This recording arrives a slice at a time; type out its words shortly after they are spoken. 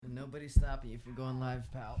nobody's stopping you from going live,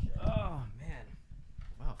 pal. Oh, man.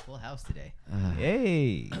 Wow, full house today.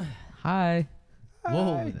 Hey. Hi.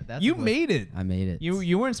 Whoa, that's You a voice. made it. I made it.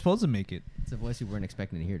 You weren't supposed to make it. It's a voice we weren't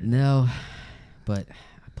expecting to hear today. No, but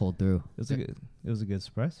I pulled through. It was a good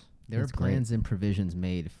surprise. There are That's great. plans and provisions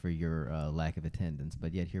made for your lack of attendance,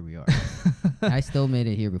 but yet here we are. I still made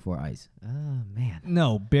it here before ice. Oh, man.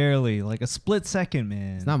 No, barely. Like a split second,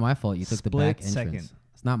 man. It's not my fault. You took the Split back entrance. second.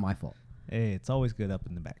 It's not my fault. Hey, it's always good up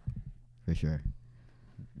in the back. For sure.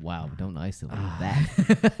 Wow, don't isolate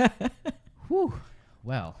that. Whew.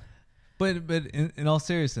 Well, But in all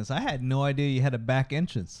seriousness, I had no idea you had a back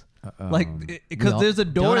entrance. Like, because we all- there's a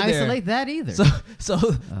door don't there. isolate that either. So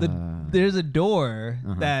there's a door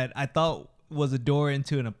Uh-huh. that I thought was a door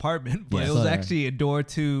into an apartment, but Yeah, it I was saw that. actually a door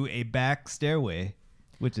to a back stairway,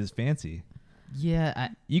 which is fancy. yeah,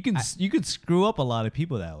 You could screw up a lot of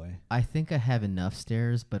people that way. I think I have enough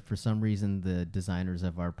stairs, but for some reason the designers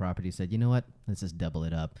of our property said, you know what, let's just double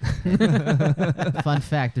it up. Fun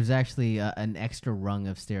fact, there's actually an extra rung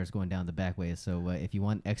of stairs going down the back way, so if you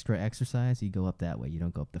want extra exercise, you go up that way. You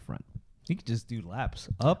don't go up the front. You could just do laps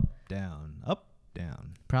up, down, up,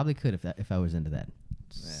 down. Probably could if I was into that.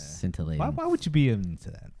 Scintillating. Why would you be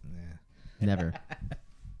into that? Yeah. Never.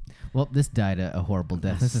 Well, this died a horrible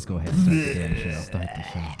death. Let's just go ahead and start the damn show. Start the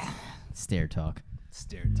show. Stair talk.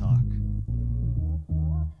 Stair talk.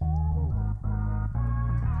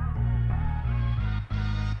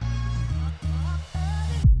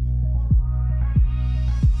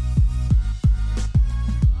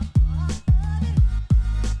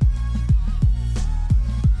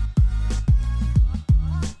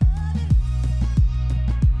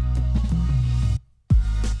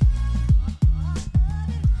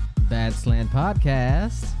 Bad Slant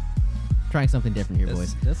Podcast. Trying something different here,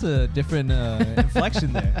 boys. That's a different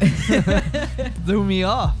inflection there. Threw me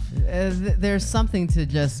off. There's something to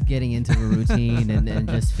just getting into a routine and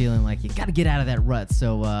just feeling like you got to get out of that rut.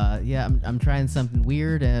 So yeah, I'm trying something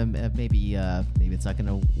weird. Maybe it's not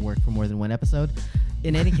going to work for more than one episode.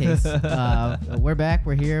 In any case, we're back.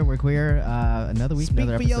 We're here. We're queer. Another week, Speak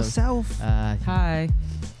another for episode. yourself. Hi.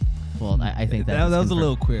 Well, I think that was a confirmed.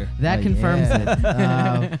 little queer. That Oh, confirms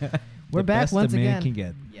yeah. it. We're The back best once a man again. can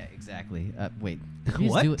get. Yeah, exactly. Wait, did you,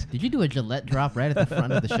 What? did you do a Gillette drop right at the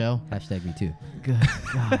front of the show? Hashtag me too. Good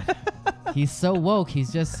God. He's so woke.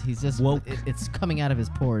 He's just Woke. It's coming out of his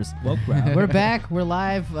pores. Woke crowd. We're back. We're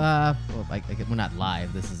live. Well, we're not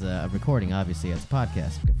live. This is a recording, obviously. It's a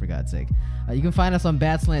podcast, for God's sake. You can find us on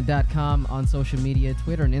badslant.com, on social media,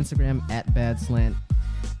 Twitter and Instagram @badslant.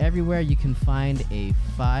 Everywhere you can find a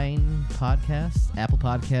fine podcast, Apple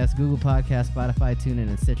Podcasts, Google Podcasts, Spotify, TuneIn,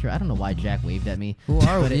 and Stitcher. I don't know why Jack waved at me. Who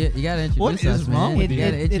are we? You gotta introduce What us, is wrong man. with You you?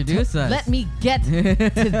 gotta introduce us. Let me get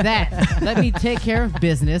to that. Let me take care of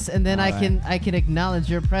business, and then I can acknowledge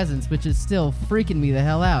your presence, which is still freaking me the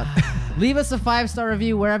hell out. Leave us a 5-star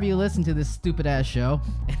review wherever you listen to this stupid ass show,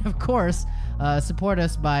 and of course, support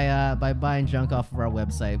us by buying junk off of our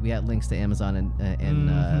website. We have links to Amazon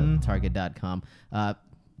and Target.com.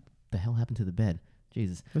 The hell happened to the bed?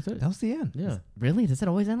 Jesus. That was the end. Yeah. Really? Does it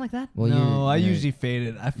always end like that? Well, No, I you're- usually fade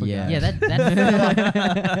it. I forgot. Yeah. Yeah, that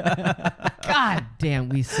God damn,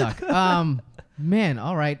 we suck. Man,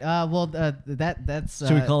 all right. That's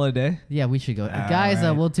Should we call it a day? Yeah, we should go. All Guys,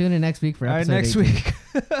 right. we'll tune in next week for All right, episode next 18. week.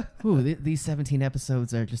 Ooh, these 17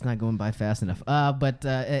 episodes are just not going by fast enough. But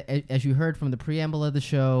as you heard from the preamble of the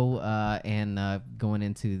show and going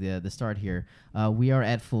into the start here, we are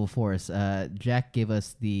at full force. Jack gave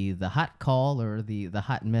us the hot call or the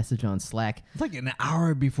hot message on Slack. It's like an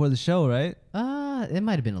hour before the show, right? It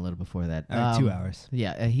might have been a little before that. 2 hours.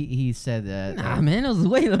 Yeah, he said Nah, man, it was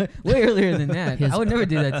way earlier than that. I would never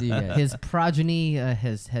do that to you guys. his progeny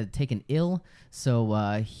had taken ill,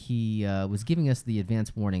 so he was giving us the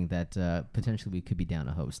advance warning that potentially we could be down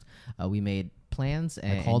a host. We made plans.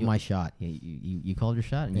 And I called my shot. Yeah, you called your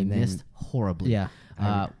shot, and you And then- missed horribly. Yeah.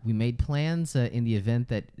 We made plans in the event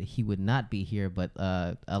that he would not be here, but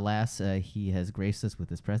alas, he has graced us with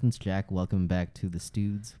his presence. Jack, welcome back to the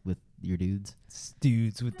Stoods with your dudes.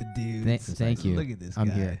 Dudes with the dudes. Thank you. Look at this I'm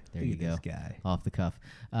guy. here. There Look you at go. This guy. Off the cuff,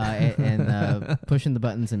 and pushing the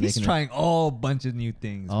buttons and He's making trying all bunch of new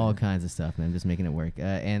things. all man. kinds of stuff, man. Just making it work.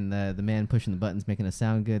 And the man pushing the buttons, making us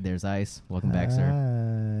sound good. There's Ice. Welcome back, sir.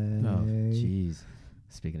 Oh, jeez.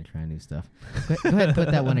 Speaking of trying new stuff, go ahead and put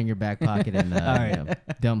that one in your back pocket and right.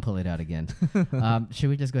 don't pull it out again. Should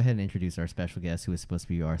we just go ahead and introduce our special guest, who is supposed to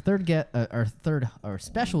be our our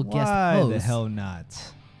special guest Why host? the hell not?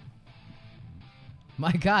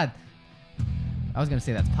 My God, I was gonna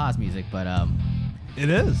say that's pause music, but It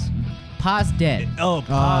is. Pa's dead. Oh,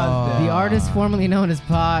 Pa's The dead. artist formerly known as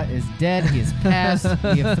Pa is dead. He is passed.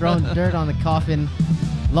 We have thrown dirt on the coffin.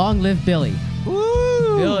 Long live Billy.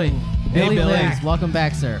 Woo! Billy. Billy Billy. lives. Welcome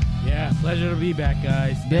back, sir. Yeah, pleasure to be back,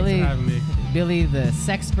 guys. Billy- Thanks for having me. Billy, the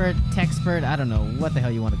sexpert, techspert, I don't know what the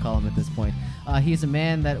hell you want to call him at this point. He's a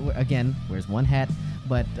man that, again, wears one hat,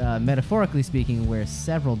 but metaphorically speaking, wears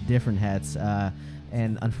several different hats.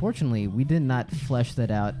 And unfortunately, we did not flesh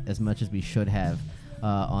that out as much as we should have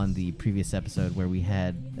on the previous episode where we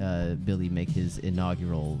had Billy make his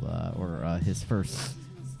inaugural or his first.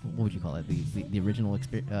 What would you call it? The original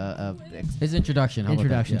His introduction. How about that?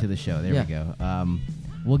 introduction Yeah. to the show. There Yeah. we go.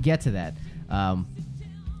 We'll get to that.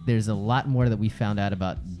 There's a lot more that we found out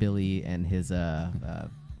about Billy and his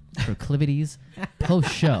proclivities post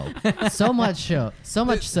show. So much so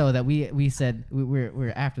that we said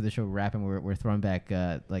we're after the show wrapping. We're throwing back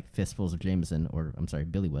like fistfuls of Jameson, or I'm sorry,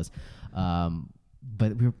 Billy was.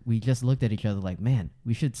 But we just looked at each other like, man,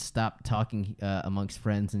 we should stop talking amongst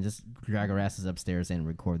friends and just drag our asses upstairs and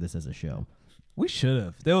record this as a show. We should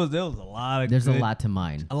have. There was a lot of. There's good, a lot to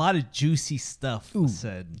mine. A lot of juicy stuff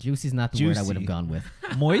said. Juicy's not the word I would have Juicy. gone with.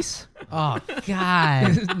 Moist? Oh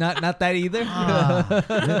God. not that either.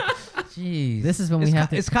 Jeez. This is when we have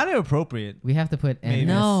to. It's kind of appropriate. We have to put Maybe.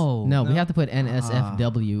 No. we have to put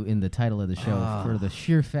NSFW in the title of the show for the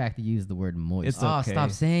sheer fact that you use the word moist. It's Oh, okay.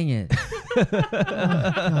 stop saying it. God.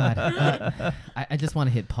 I just want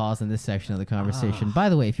to hit pause in this section of the conversation. By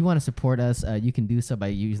the way, if you want to support us, you can do so by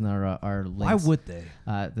using our links. Why would they?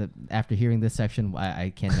 After hearing this section,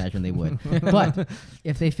 I can't imagine they would. But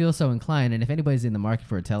if they feel so inclined, and if anybody's in the market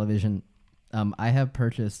for a television, I have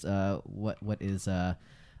purchased what is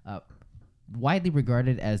widely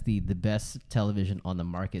regarded as the best television on the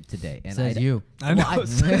market today. And Says you. I know. I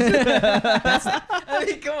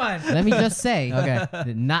mean, come on. Let me just say,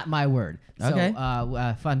 Okay. not my word. Okay.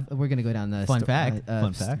 So, fun. We're gonna go down the Fun fact.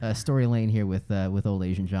 Fun fact. Story lane here with old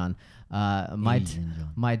Asian John. My Asian John.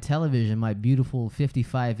 my television, my beautiful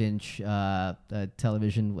 55-inch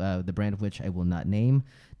television, the brand of which I will not name,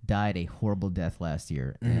 died a horrible death last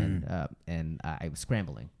year, and I was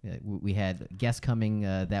scrambling. We had guests coming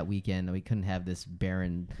that weekend, and we couldn't have this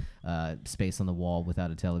barren space on the wall without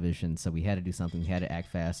a television, so we had to do something. We had to act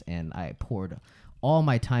fast, and I poured all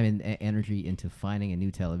my time and energy into finding a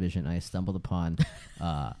new television. I stumbled upon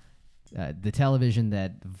the television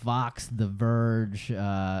that Vox, The Verge,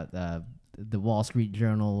 the Wall Street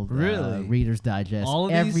Journal, Really? Reader's Digest,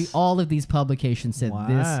 All of these? all of these publications said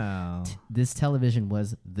Wow. this television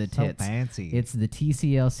was the So tits. fancy. It's the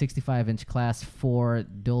TCL 65-inch Class 4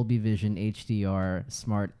 Dolby Vision HDR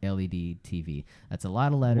Smart LED TV. That's a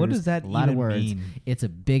lot of letters. What does that A lot of even words. mean? It's a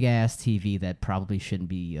big ass TV that probably shouldn't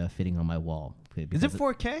be fitting on my wall. Is it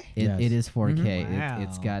 4K? Yes. It is 4K.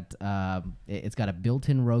 Mhm. It's got a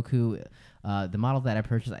built-in Roku. The model that I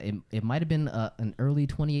purchased, it might have been an early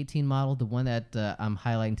 2018 model. The one that I'm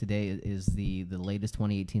highlighting today is the latest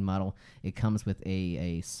 2018 model. It comes with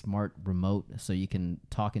a smart remote, so you can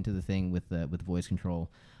talk into the thing with voice control.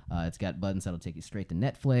 It's got buttons that'll take you straight to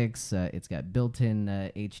Netflix. It's got built-in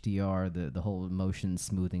HDR, the whole motion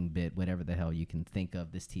smoothing bit, whatever the hell you can think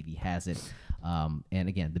of. This TV has it. And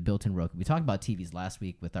again, the built-in Roku. We talked about TVs last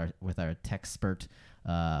week with our tech expert,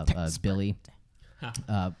 Billy.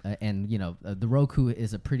 And the Roku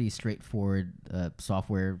is a pretty straightforward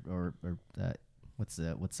software or what's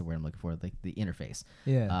the word I'm looking for? Like the interface.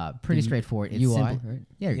 Yeah. Pretty straightforward. It's UI, simple. right?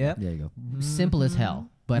 Yeah, Yep. There you go. simple as hell.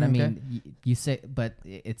 But I Okay. mean, you say, but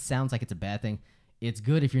it sounds like it's a bad thing. It's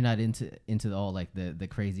good if you're not into all like the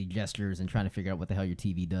crazy gestures and trying to figure out what the hell your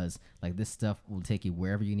TV does. Like this stuff will take you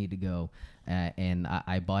wherever you need to go. And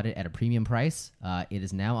I bought it at a premium price. It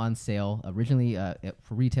is now on sale. Originally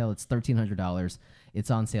for retail, it's $1,300.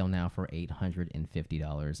 It's on sale now for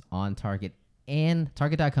 $850 on Target and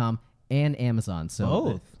Target.com and Amazon. So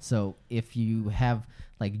Both. So if you have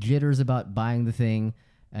like jitters about buying the thing.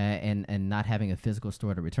 And not having a physical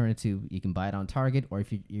store to return it to, you can buy it on Target, or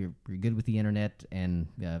if you're good with the internet and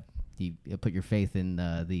you put your faith in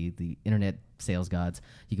the internet sales gods,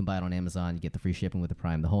 you can buy it on Amazon. You get the free shipping with the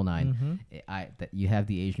Prime, the whole nine. That you have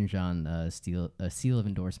the Asian John seal of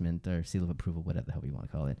endorsement or seal of approval, whatever the hell you want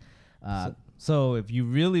to call it. So if you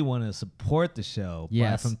really want to support the show, buy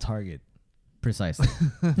Yes. from Target. Precisely.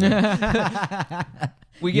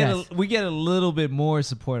 We Yes. get a little bit more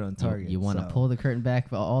support on Target. You want to so. pull the curtain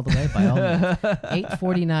back all the way? By all means.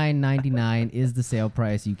 $849.99 is the sale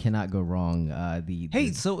price. You cannot go wrong.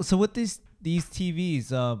 Hey, so with these TVs,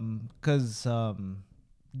 because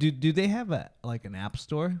Do they have an app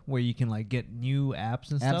store where you can like get new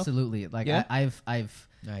apps and stuff? Absolutely. Like Yeah? I've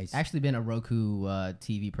Nice. actually been a Roku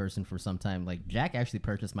TV person for some time. Like Jack actually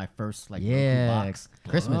purchased my first Roku box.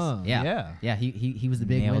 Christmas. Oh, Yeah. He was the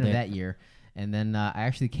big Nailed winner it. that year. And then I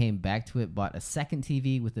actually came back to it, bought a second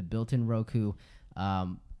TV with the built-in Roku.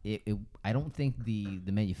 I don't think the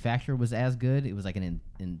manufacturer was as good. It was like I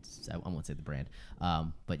won't say the brand,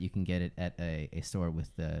 but you can get it at a store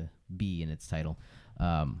with the B in its title.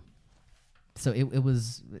 So it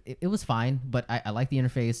was fine, but I like the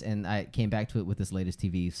interface, and I came back to it with this latest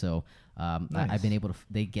TV. So I've been able to.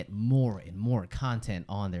 They get more and more content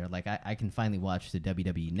on there. Like I can finally watch the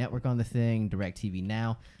WWE Network on the thing, DirecTV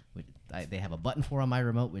Now, which they have a button for on my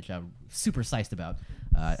remote, which I'm super psyched about.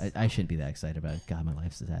 I shouldn't be that excited about it. God, my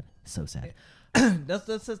life's sad. So sad. That's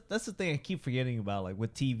the thing I keep forgetting about. Like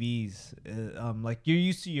with TVs, like you're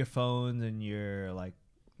used to your phones and your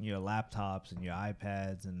laptops and your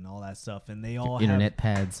iPads and all that stuff, and they all have Internet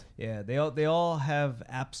pads. Yeah, they all have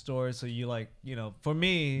app stores. So you for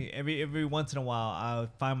me, every once in a while, I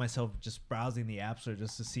find myself just browsing the app store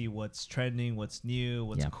just to see what's trending, what's new,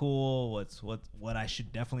 what's cool, what I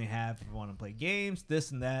should definitely have if I want to play games,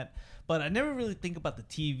 this and that. But I never really think about the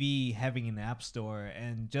TV having an app store.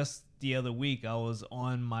 And just the other week, I was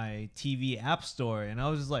on my TV app store, and I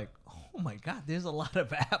was just like, oh my God, there's a lot of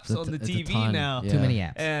apps on the It's a TV ton. now. Too many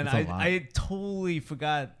apps. And It's a lot. I totally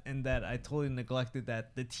forgot, and that I totally neglected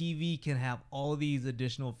that the TV can have all these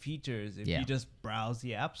additional features if you just browse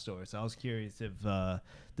the app store. So I was curious if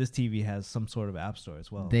this TV has some sort of app store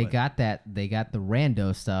as well. They got that. They got the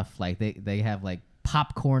rando stuff. Like they have like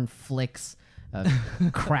popcorn flicks.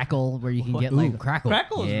 Crackle, where you can get like Crackle.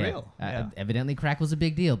 Crackle is real. Evidently, Crackle's a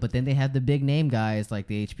big deal. But then they have the big name guys like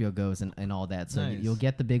the HBO Go's and all that. So Nice. you'll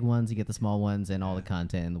get the big ones, you get the small ones, and all the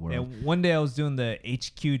content in the world. Yeah, one day I was doing the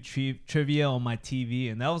HQ trivia on my TV,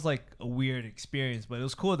 and that was like a weird experience, but it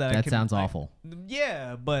was cool that I That could, sounds like, awful.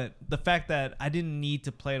 Yeah, but the fact that I didn't need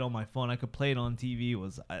to play it on my phone, I could play it on TV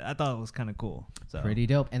I thought it was kind of cool. So Pretty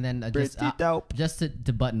dope. And then just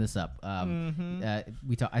to button this up, I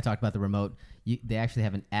talked about the remote. They actually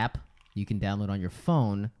have an app you can download on your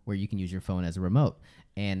phone where you can use your phone as a remote.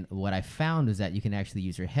 And what I found is that you can actually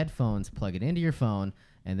use your headphones, plug it into your phone,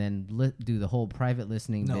 and then do the whole private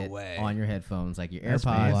listening bit on your headphones, like your That's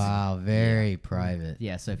AirPods. fancy. Wow, very private.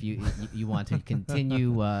 Yeah, so if you want to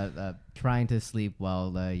continue trying to sleep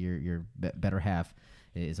while your better half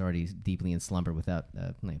is already deeply in slumber without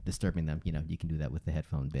disturbing them, you can do that with the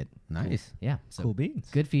headphone bit. Nice. Yeah, so cool beans.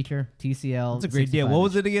 good feature. TCL. That's a great deal. What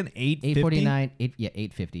was it again? $849.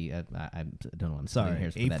 $850. I don't know. I'm Sorry,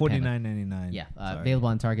 $849.99. $849.99. Yeah, available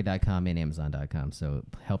on Target.com and Amazon.com. So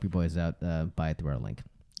help your boys out. Buy it through our link.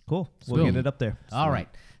 Cool. We'll get it up there. All right.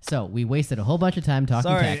 So we wasted a whole bunch of time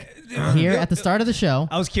talking Sorry. tech here at the start of the show.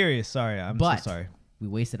 I was curious. Sorry. I'm so sorry. We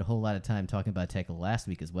wasted a whole lot of time talking about tech last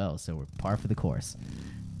week as well, so we're par for the course.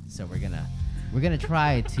 So we're gonna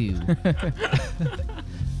try to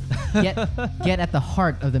get at the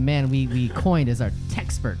heart of the man we coined as our tech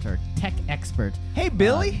expert. Hey,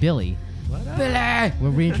 Billy. Billy. Billy. We're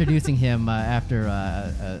reintroducing him after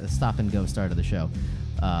a stop and go start of the show.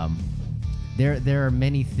 There are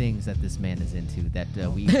many things that this man is into that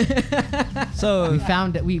we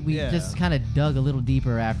found that we just kind of dug a little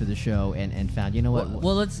deeper after the show and found, you know what?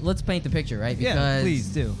 Well, let's paint the picture, right? Because, yeah, please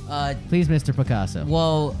do. Please, Mr. Picasso.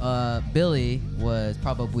 Well, Billy was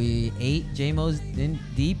probably 8 JMOs in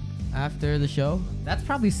deep after the show. That's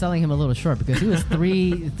probably selling him a little short because he was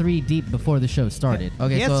three deep before the show started.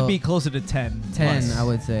 Okay, he has so to be closer to 10. 10, plus. I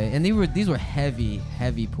would say, and these were heavy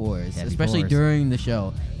pours, especially pours. during the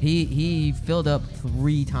show. He filled up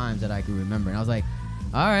 3 times that I could remember, and I was like,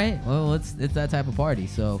 all right, well, it's that type of party.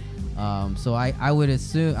 So I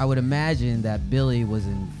would imagine that Billy was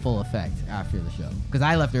in full effect after the show because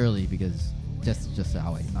I left early because just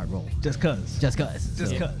how I roll. Just cause.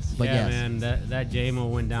 But yeah, yes. man, that JMO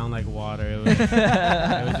went down like water. It was, it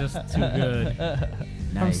was just too good. From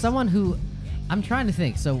Nice. someone who, I'm trying to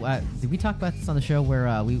think. So did we talk about this on the show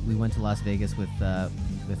where we went to Las Vegas with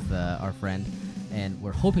our friend, and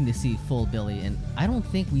we're hoping to see full Billy, and I don't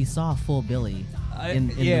think we saw full Billy in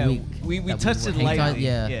the week. We that touched were it hanging out. lightly.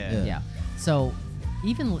 Yeah. So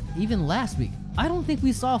even last week, I don't think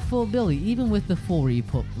we saw full Billy, even with the full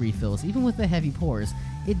refills, even with the heavy pours.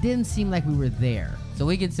 It didn't seem like we were there. So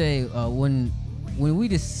we could say when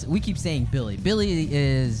we keep saying Billy. Billy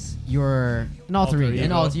is your Alter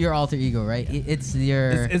ego. your alter ego, right? It's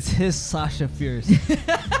your It's his Sasha Fierce.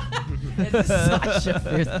 It's Sasha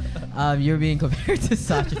Fierce. You're being compared to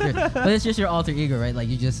Sasha Fierce, but it's just your alter ego, right? Like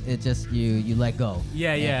you let go.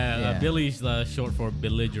 Yeah. Billy's short for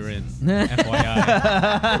belligerent. FYI.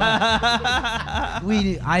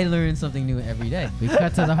 I learn something new every day. We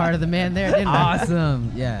cut to the heart of the man there, didn't we?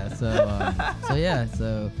 Awesome. Yeah.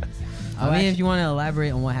 So. I mean, if you want to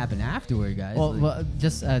elaborate on what happened afterward, guys. Well,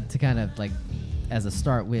 just to kind of like, as a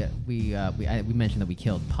start, we mentioned that we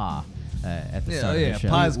killed Pa at the start of the show.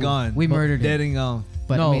 Pa's gone. We murdered dead him. and gone.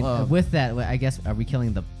 But No, I mean, with that, I guess, are we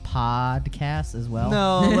killing the podcast as well?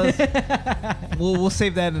 No, we'll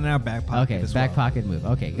save that in our back pocket. Okay, as back well. pocket move.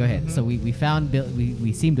 Okay, go ahead. So we found Bill.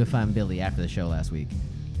 We seem to have found Billy after the show last week.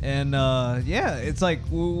 And it's like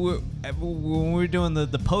when we were doing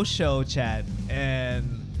the post show chat,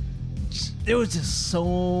 and there was just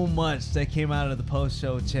so much that came out of the post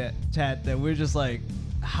show chat that we're just like,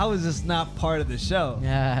 how is this not part of the show?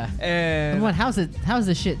 Yeah. And Number one, how's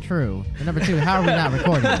this shit true? And number two, how are we not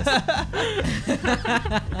recording this?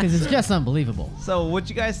 Because it's just unbelievable. so what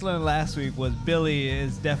you guys learned last week was Billy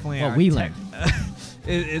is definitely What our we tech,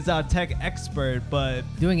 is our tech expert, but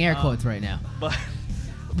Doing air quotes right now.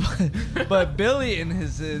 but Billy in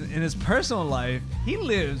his personal life, he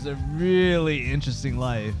lives a really interesting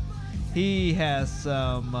life. He has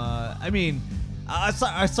some.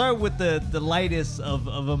 I start with the lightest of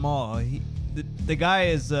them all. The guy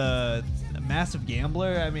is a massive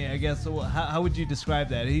gambler. I mean, I guess how would you describe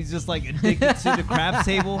that? He's just like addicted to the craps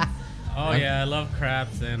table. Oh yeah, I love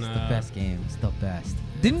craps and It's the best game. It's the best.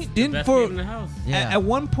 Didn't best game in the house. Yeah. at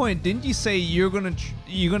one point didn't you say you're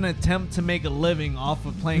gonna attempt to make a living off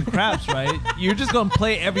of playing craps, right? You're just gonna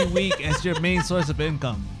play every week as your main source of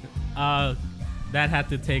income. That had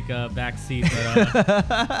to take a back seat,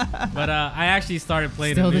 but I actually started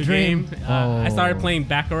playing Still a new the dream. game. I started playing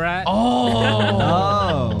Baccarat.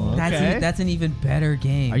 Oh, okay. That's an even better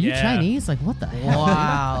game. Are you Yeah. Chinese? Like, what the hell?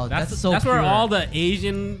 Wow, that's so that's pure. where all the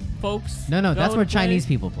Asian folks. No, go that's to where play. Chinese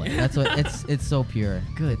people play. That's what it's so pure.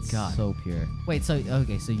 Good It's God. so pure. Wait, so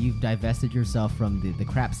you've divested yourself from the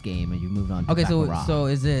craps game and you've moved on to Okay, Baccarat. so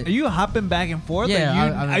is it Are you hopping back and forth? Yeah,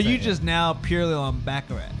 Or I are would you say, just now purely on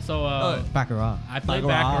Baccarat? So Baccarat? I play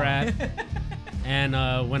Baccarat. Baccarat,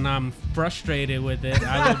 and when I'm frustrated with it,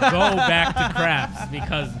 I will go back to craps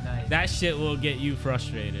because that shit will get you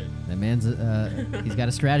frustrated. That man's he's got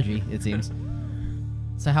a strategy, it seems.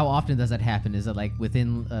 So how often does that happen? Is it like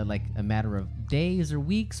within like a matter of days or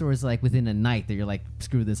weeks, or is it like within a night that you're like,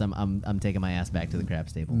 screw this, I'm taking my ass back to the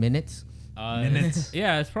craps table? Minutes? Minutes.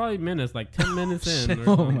 Yeah, it's probably minutes, like 10 minutes in. Or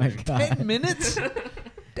Oh something. my god. 10 minutes?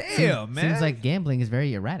 Damn, man. Seems like gambling is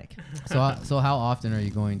very erratic. So how often are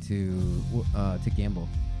you going to gamble?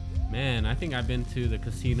 Man, I think I've been to the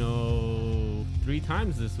casino 3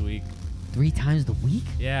 times this week. 3 times the week?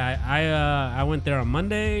 Yeah, I went there on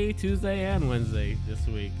Monday, Tuesday, and Wednesday this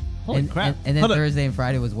week. Holy crap. And then Hold up. Thursday and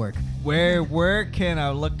Friday was work. Where can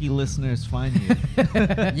our lucky listeners find you?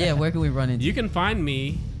 Yeah, where can we run into? You can find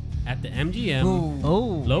me at the MGM,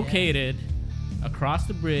 Oh. located across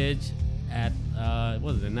the bridge at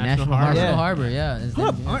what is it, National National Harbor. Harbor. National Yeah. Harbor, yeah. It's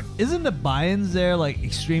Hold the- up, isn't the buy-ins there like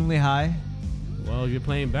extremely high? Well, you're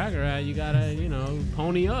playing Baccarat, you gotta,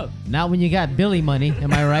 pony up. Not when you got Billy money,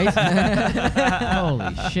 am I right?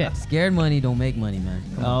 Holy shit. Scared money don't make money, man.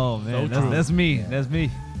 Come on. Oh man, So true. that's me. That's me.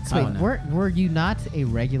 So Oh, wait, no. were you not a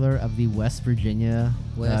regular of the West Virginia,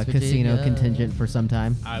 West casino Virginia. contingent for some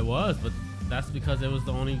time? I was, but that's because it was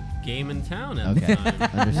the only game in town at Okay, the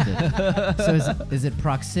time. understood. So is it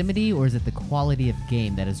proximity or is it the quality of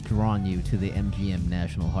game that has drawn you to the MGM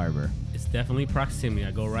National Harbor? It's definitely proximity.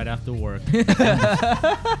 I go right after work.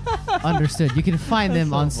 Understood. You can find them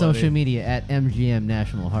so on funny. social media at MGM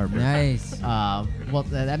National Harbor. Nice. Well,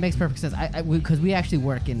 that makes perfect sense. Because we actually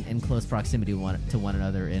work in close proximity to one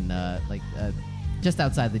another in just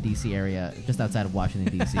outside the DC area, just outside of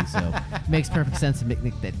Washington DC. So it makes perfect sense to make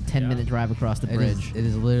that 10-minute drive across the bridge. It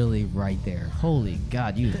is literally right there. Holy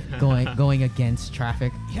God, you Going against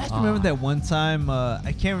traffic. You guys remember that one time?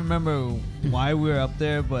 I can't remember why we were up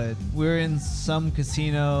there, but we were in some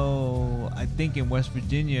casino, I think in West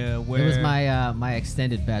Virginia, where It was my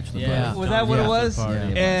extended bachelor Yeah. party. Was that what it was?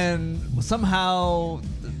 Party. Yeah. And somehow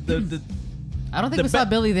the I don't think The we saw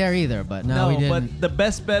be- Billy there either, but No, we didn't. but the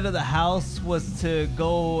best bet of the house was to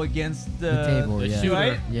go against The table, The yeah. shooter.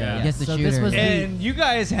 Right? Yeah, against the So shooter. this was the- And you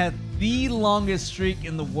guys had the longest streak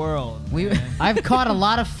in the world. I've caught a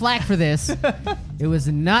lot of flack for this. It was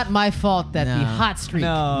not my fault that the No. hot streak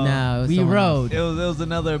No, it was we someone else. rode. It was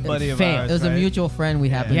another buddy of failed. ours. It was right? a mutual friend we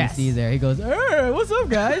happened Yes. to see there. He goes, "Hey, what's up,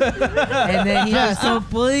 guys?" And then he just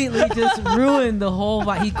completely just ruined the whole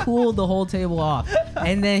vibe. He cooled the whole table off.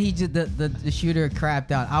 And then he just the shooter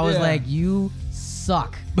crapped out. I was Yeah. like, "You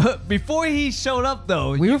suck." But before he showed up,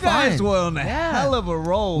 though, We you were guys fine. were on a Yeah. hell of a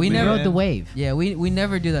roll. We We never- rode the wave. Yeah, we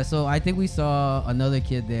never do that. So I think we saw another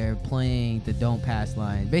kid there playing the don't pass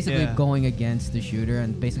line, basically Yeah. going against the shooter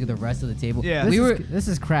and basically the rest of the table. Yeah. This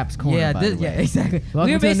is Crap's Corner. Yeah, by the way. exactly.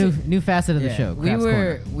 Welcome were to a basi- new facet of the Yeah, show. we Crap's were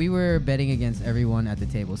Corner. we were betting against everyone at the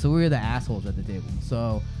table, so we were the assholes at the table.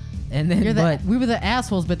 So, and then We were the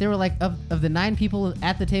assholes, but they were like of the 9 people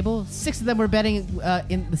at the table, 6 of them were betting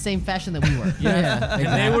in the same fashion that we were. yeah, And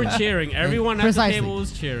they were cheering. Everyone at the Precisely. table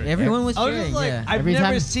was cheering. everyone was I was cheering. just like, yeah. I've Every never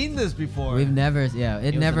time- seen this before. We've never, yeah,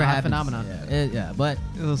 it was never an odd happened. phenomenon. Yeah, but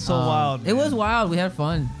It was so wild. It was man. wild. We had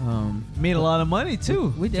fun. Made a lot of money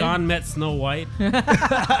too. We did. John met Snow White.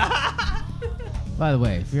 By the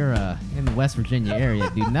way, if you're in the West Virginia area,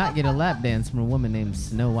 do not get a lap dance from a woman named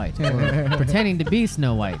Snow White or pretending to be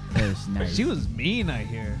Snow White, because She was mean, I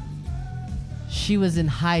hear. she was in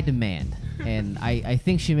high demand, and I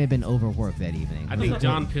think she may have been overworked that evening. I think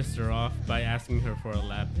John pissed her off by asking her for a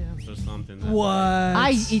lap dance or something. What?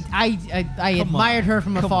 I Come admired on. her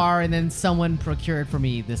from Come afar, and then someone procured for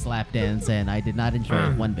me this lap dance, and I did not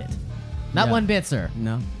enjoy it one bit. Not Yeah. one bit, sir.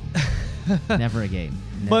 No. Never again.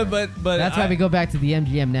 But That's why we go back to the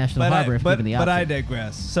MGM National Harbor if given the option. but I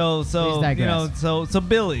digress. So Please digress. you know, so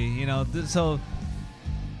Billy, you know, so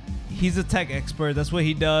he's a tech expert. That's what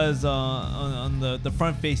he does on the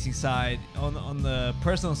front facing side. On the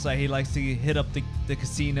personal side, he likes to hit up the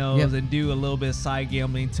casinos Yep. and do a little bit of side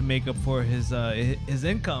gambling to make up for his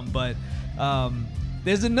income. But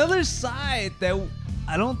there's another side that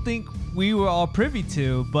I don't think we were all privy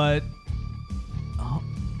to, but.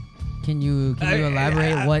 Can you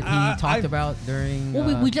elaborate what he talked about during?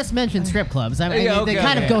 Well, we just mentioned strip clubs. I mean, Yeah, they okay,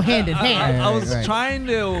 kind of okay. go hand in hand. I was Right. trying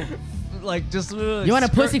to, like, just. You want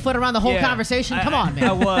to pussyfoot around the whole conversation? Come on, man.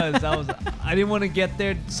 I was. I didn't want to get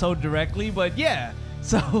there so directly, but yeah.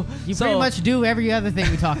 So You pretty much do every other thing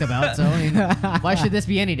we talk about, so I mean, why should this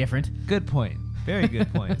be any different? Good point. Very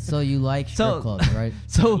good point. So you like strip So- clubs, right?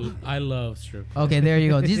 So I love strip. Okay, there you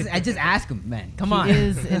go. I just ask him, man. Come on. He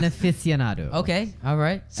is an aficionado. Okay, all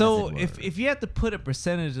right. so As it were. if you had to put a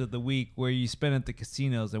percentage of the week where you spend at the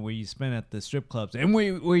casinos and where you spend at the strip clubs and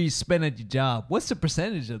where you spend at your job, what's the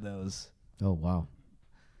percentage of those? Oh wow.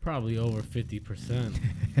 Probably over 50%.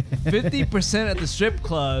 50% at the strip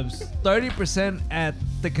clubs, 30% at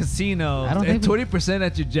the casinos, I don't and think 20%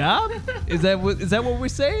 at your job. Is that what we're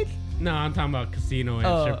saying? No, I'm talking about casino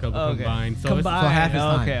and strip club okay. combined. So Combined. So half his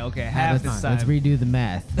time. Okay, half his time. Let's redo the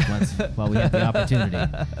math while we have the opportunity.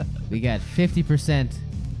 We got 50%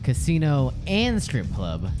 casino and strip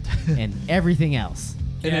club, and everything else.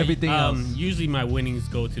 And everything else. Usually my winnings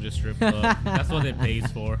go to the strip club. That's what it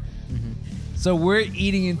pays for. So we're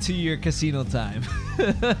eating into your casino time.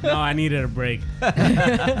 No, I needed a break.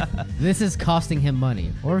 This is costing him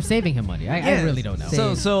money or saving him money. I Yes. really don't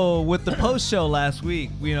know. So with the post show last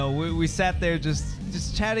week, you know, we sat there just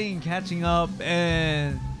chatting and catching up,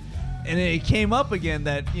 and it came up again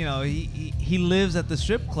that, you know, he lives at the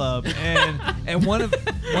strip club, and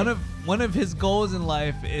one of his goals in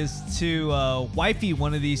life is to wifey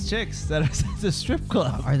one of these chicks that is at the strip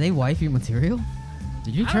club. Are they wifey material?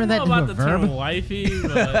 Did you I turn don't that know into about a the verb? term wifey,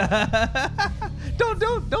 but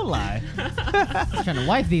Don't lie. Trying to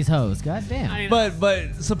wife these hoes. God damn. I mean,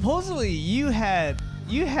 But supposedly you had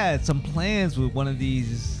some plans with one of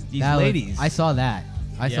these ladies. I saw that.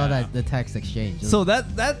 I saw Yeah. that the text exchange. So that's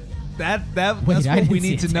Wait, what I we didn't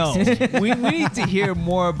need see to a know. text. we need to hear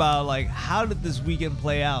more about, like, how did this weekend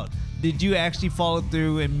play out? Did you actually follow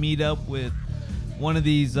through and meet up with one of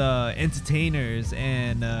these entertainers,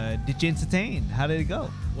 and did you entertain? How did it go?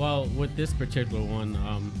 well, with this particular one,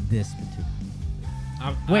 this particular.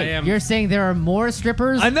 I Wait, am, you're saying there are more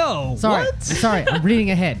strippers? I know. Sorry. What? Sorry, I'm reading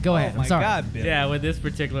ahead. Go ahead. Oh my I'm sorry. God, Bill. yeah, with this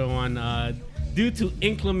particular one, due to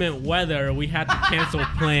inclement weather, we had to cancel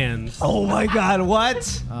plans. Oh my God.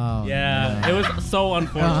 What? Oh Yeah, no. it was so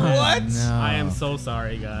unfortunate. What? No. I am so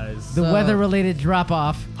sorry, guys. The So- weather-related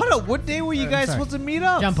drop-off. Hold on. What day were you guys sorry. supposed to meet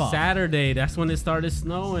up? Jump off. Saturday, that's when it started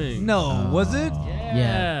snowing. No, was it? Yeah.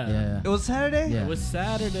 Yeah. It was Saturday. Yeah. It was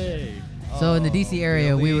Saturday. So in the Oh, DC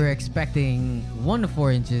area, we really? were expecting 1 to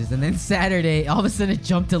 4 inches, and then Saturday, all of a sudden, it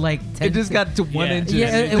jumped to like 10. It just got to 1 Yeah. inch.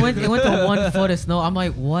 Yeah, it went to 1 foot of snow. I'm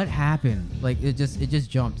like, what happened? Like it just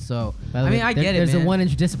jumped. So By the I mean, way, I get it. There's man. a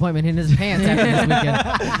 1-inch disappointment in his pants after this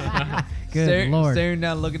weekend. Good lord. Staring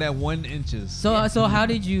down, looking at 1 inches. So how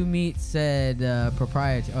did you meet said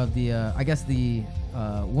proprietor of the I guess the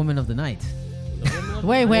woman of the night?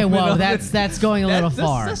 Wait, whoa, that's going a little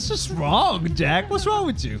far. That's just wrong, Jack. What's wrong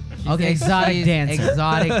with you? Okay, exotic she's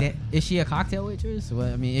dancer. Is she a cocktail waitress?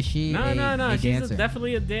 Well, I mean, is she No, a she's dancer?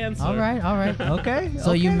 definitely a dancer. All right. Okay.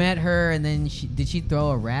 So you met her, and then did she throw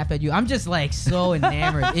a rap at you? I'm just like so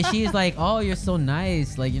enamored. Is she like, oh, you're so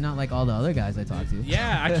nice, like you're not like all the other guys I talk to?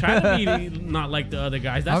 Yeah, I try to be not like the other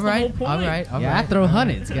guys. That's all right, the whole point. all right. Yeah, I throw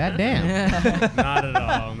hundreds. Goddamn. Not at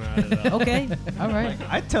all. Not at all. Okay, all right.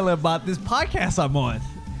 I tell her about this podcast I'm on.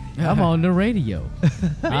 I'm on the radio.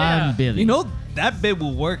 Yeah. I'm Billy. You know that bit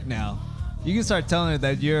will work now. You can start telling her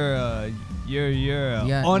that you're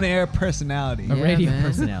Yeah. on-air personality. a Yeah, radio man.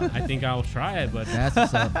 personality. I think I'll try it, but That's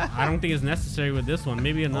what's up. I don't think it's necessary with this one.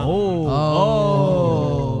 Maybe another.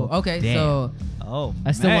 Oh. Okay, Damn. so Oh.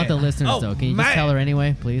 I still want the listeners Oh, though. Can you just tell her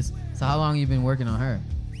anyway, please? how long you been working on her?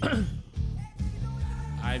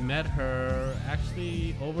 I met her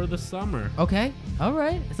actually over the summer. Okay, all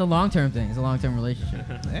right. It's a long-term thing. It's a long-term relationship.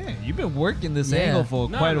 Man, you've been working this Yeah. angle for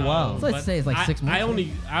quite a while. Let's but say it's like I- 6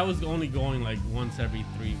 months, I was only going like once every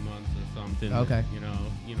 3 months or something. Okay. You know,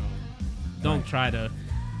 don't try to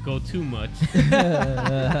go too much.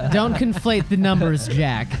 Don't conflate the numbers,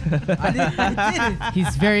 Jack. I didn't.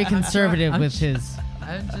 He's very conservative I'm with try- his.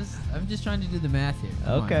 I'm just trying to do the math here.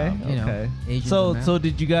 Come on, Okay. you know, Okay. Asians So and math. so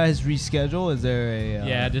did you guys reschedule? Is there a?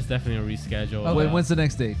 Yeah, just definitely a reschedule. Okay. When's the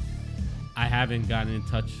next date? I haven't gotten in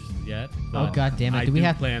touch yet. Oh, but God damn it. I Do we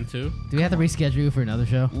have- plan to? Do we have to reschedule you for another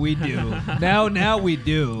show? We do. now we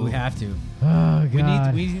do. have to. Oh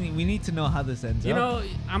We need to know how this ends You up. know,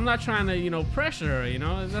 I'm not trying to, pressure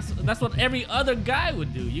her, That's what every other guy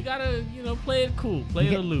would do. You gotta, play it cool, play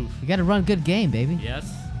it aloof. You got to run good game, baby.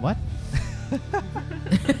 Yes. What?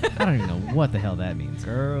 I don't even know what the hell that means.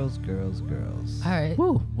 Girls. All right.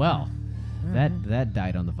 Woo. Well, that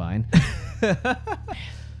died on the vine.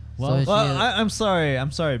 So is Well, she a- I'm sorry.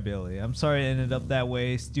 I'm sorry, Billy. I'm sorry it ended up that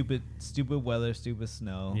way. Stupid weather, stupid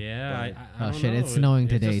snow. Yeah. I Oh, don't shit, know. it's snowing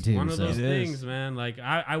It's today, just too, One of so- those It is. things, man. Like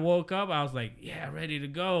I woke up, I was like, yeah, ready to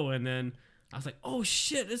go, and then I was like, oh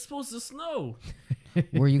shit, it's supposed to snow.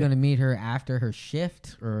 were you gonna meet her after her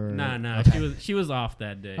shift or? Nah. Okay. She was off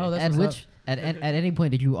that day. Oh, that's At what's which at any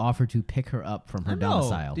point did you offer to pick her up from her I know.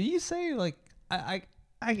 domicile? Do you say like I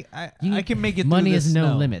You- I can make it? Money through is this no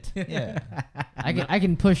snow. limit. Yeah. I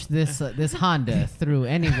can push this Honda through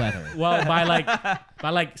any weather. Well, by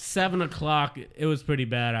like 7 o'clock, it was pretty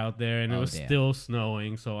bad out there, and it Oh, was damn. still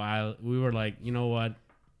snowing. So we were like, you know what?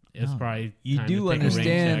 It's probably You time do to take a rain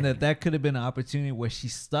understand check. that could have been an opportunity where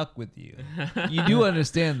she's stuck with you. You do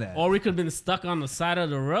understand that. Or we could have been stuck on the side of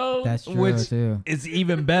the road. That's true Which too. is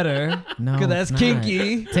even better. No, Because that's it's not.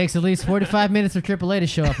 kinky. Takes at least 45 minutes for AAA to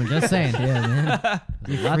show up. I'm just saying. Yeah,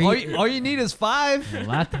 man. All you need is 5. A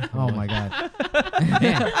lot. Oh my god.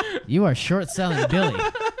 Man, you are short selling Billy.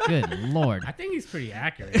 Good lord. I think he's pretty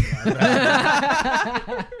accurate.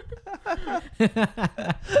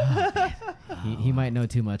 He might know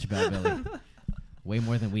too much about Billy. Way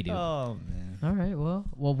more than we do. Oh man. All right. Well.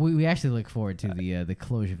 Well, we actually look forward to the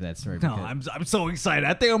closure of that story. No, because- I'm so excited.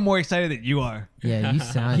 I think I'm more excited than you are. Yeah. You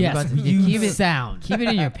sound. Yes, about to, you keep it. sound. Keep it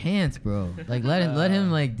in your pants, bro. Like let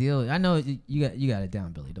him like deal. I know you got it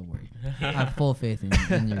down, Billy. Don't worry. I have full faith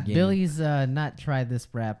in your game. Billy's not tried this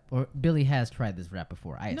rap, or Billy has tried this rap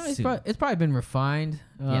before. I No, assume. it's probably been refined.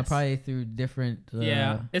 Yes. Probably through different.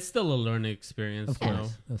 Yeah, it's still a learning experience. Of you know.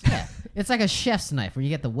 course. Yeah, it's like a chef's knife where you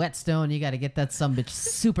get the whetstone. You got to get that sumbitch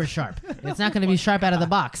super sharp. It's not going to be sharp out of the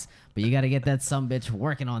box, but you got to get that sumbitch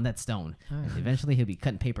working on that stone. Eventually, he'll be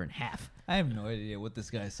cutting paper in half. I have no idea what this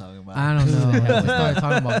guy's talking about. I don't know. We started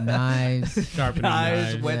talking about knives. Sharpening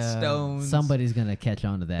Knives, knives. whetstones. Somebody's going to catch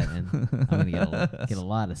on to that, and I'm going to get a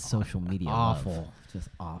lot of social media love. Awful. Just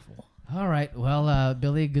awful. All right. Well,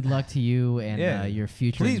 Billy, good luck to you and your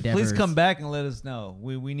future endeavors. Please come back and let us know.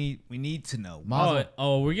 We need to know.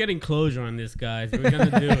 We're getting closure on this, guys. We're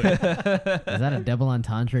gonna do it. Is that a double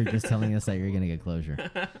entendre? You're just telling us that you're going to get closure.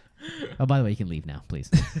 Oh, by the way, you can leave now, please.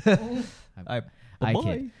 I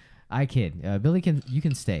kid. I kid. You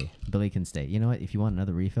can stay. Billy can stay. You know what? If you want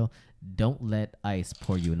another refill, don't let ice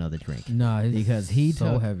pour you another drink. No, it's Because he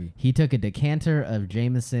so took heavy. he took a decanter of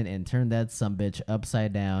Jameson and turned that sumbitch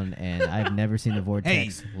upside down, and I've never seen a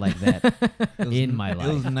vortex like that in my It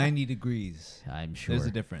was life. 90 degrees. I'm sure. There's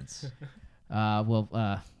a difference.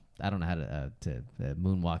 Well, I don't know how to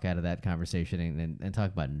moonwalk out of that conversation and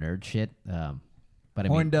talk about nerd shit. But I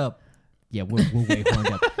mean, Horned up. yeah, we're way horned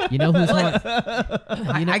up. You know who's horned?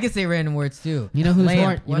 I can say random words too. You know who's Lamp.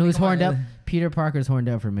 horned? You know Come who's on. horned up? Peter Parker's horned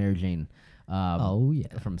up for Mary Jane. Oh yeah.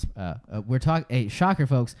 From we're talking. Hey, shocker,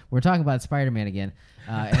 folks! We're talking about Spider-Man again.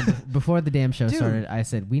 And before the damn show Dude. started, I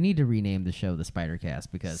said we need to rename the show the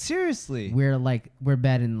Spider-Cast because Seriously. we're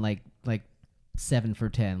betting like 7 for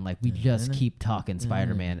 10. Like we just keep talking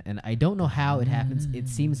Spider-Man, and I don't know how it happens. It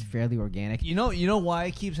seems fairly organic. You know why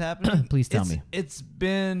it keeps happening? Please tell It's- me. It's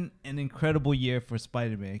been an incredible year for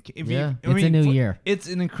Spider-Man. Yeah. It's a new year. It's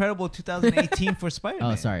an incredible 2018 for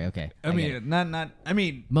Spider-Man. Oh, sorry. Okay. I get mean, it. I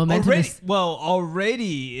mean, Momentum already, is-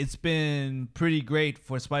 already it's been pretty great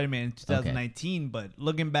for Spider-Man in 2019, but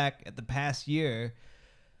looking back at the past year,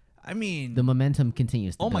 I mean, the momentum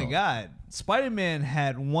continues to oh my build. God, Spider-Man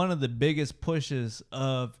had one of the biggest pushes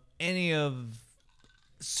of any of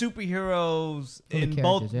superheroes the in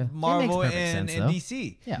both characters, yeah. Marvel perfect and sense, though.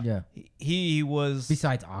 DC. Yeah. Yeah. He was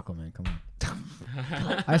Besides Aquaman, come on.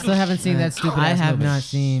 I still haven't seen that stupid. I ass have movie. not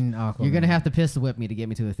seen Aquaman. You're gonna have to pistol whip me to get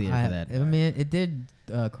me to the theater for that. I mean, it did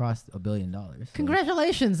cross $1 billion. So.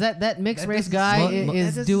 Congratulations! That mixed That race doesn't guy say- that is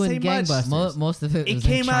doesn't doing say much. gangbusters. Most of it it was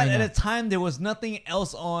came in out China. at a time there was nothing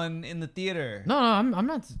else on in the theater. No, I'm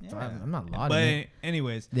not. Yeah. I'm not lauding But it.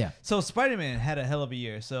 anyways, Yeah. So Spider-Man had a hell of a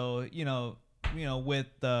year. So you know with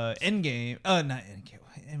Endgame, not Endgame.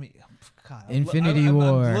 I mean, God, Infinity I'm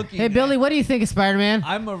War. looking Hey at- Billy, what do you think of Spider-Man?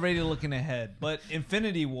 I'm already looking ahead, but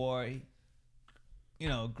Infinity War,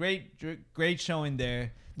 great showing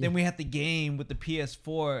there. Then we had the game with the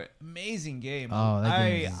PS4, amazing game. Oh, that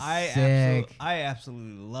game is sick. I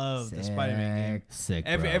absolutely love the Spider-Man game. Sick.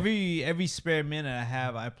 bro. Every spare minute I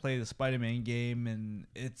have, I play the Spider-Man game, and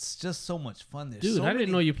it's just so much fun. There's Dude, so I didn't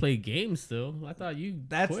many- know you played games still. I thought you.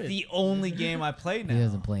 That's quit. the only game I play now. He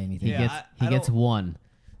doesn't play anything. He Yeah, gets I gets don't- one.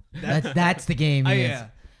 That's the game. Oh, he yeah. is.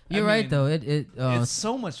 You're I right mean, though. It's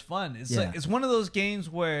so much fun. It's Yeah. like it's one of those games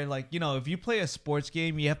where, like, if you play a sports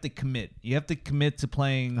game, you have to commit. You have to commit to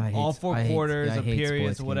playing I hate- all four I hate- quarters I or hate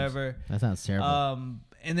periods sports or games. whatever. That sounds terrible.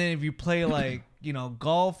 And then if you play like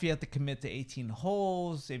golf, you have to commit to 18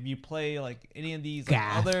 holes. If you play like any of these like,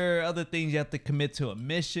 Golf. other things, you have to commit to a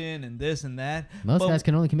mission and this and that. Most But guys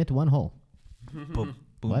can only commit to one hole. boom,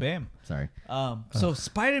 What? bam. Sorry. So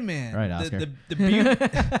Spider-Man, Right, Oscar. the beauty,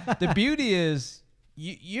 the beauty is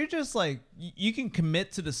you're just like you can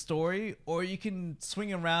commit to the story, or you can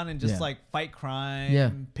swing around and just Yeah. like fight crime, Yeah.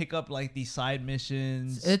 pick up like these side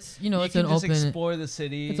missions. It's you it's can an just open. explore the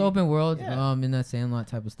city. It's open world. Yeah. In that Sandlot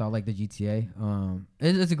type of style, like the GTA.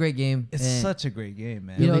 It's a great game. It's and- such a great game,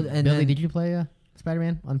 man. You know, Billy, and Billy then- did you play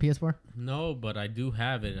Spider-Man on PS4? No, but I do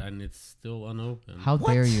have it, and it's still unopened. How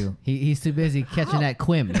dare you? He's too busy catching that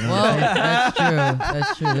Quim. You know what Well, I'm saying? that's true.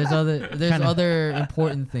 That's true. There's Tryna- other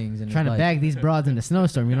important things in Trying to life. bag these broads in the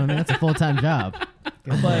snowstorm. You know what I mean? That's a full-time job.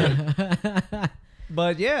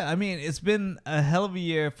 But yeah, I mean, it's been a hell of a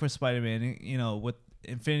year for Spider-Man. With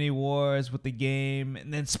Infinity Wars, with the game,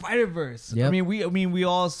 and then Spider-Verse. Yep. I mean, we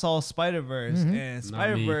all saw Spider-Verse, and Not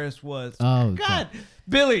Spider-Verse was Oh, God,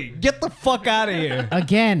 Billy, get the fuck out of here.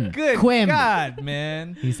 Again, Good Quim. God,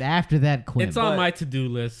 man. He's after that Quim. It's on But- my to-do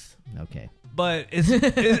list. Okay. But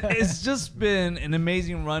it's just been an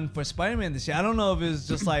amazing run for Spider-Man this year. I don't know if it's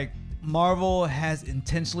just like Marvel has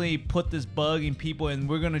intentionally put this bug in people, and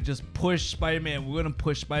we're gonna just push Spider-Man. We're gonna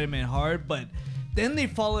push Spider-Man hard, but then they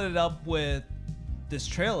followed it up with this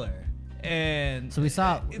trailer, and So we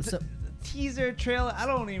saw- it's so- a teaser trailer. I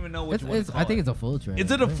don't even know which one. I think it's a full trailer. Is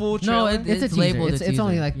it a right? full No, trailer? It's a teaser. labeled a It's teaser.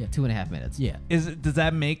 only like Yeah. 2.5 minutes. Yeah. Does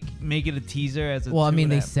that make it a teaser as a? Well, I mean,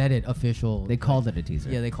 they 2.5? said it official. They called it a teaser.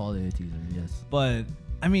 Yeah, they called it a teaser. Yes. But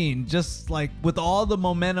I mean, just like with all the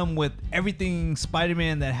momentum with everything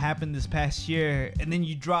Spider-Man that happened this past year, and then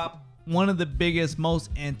you drop one of the biggest, most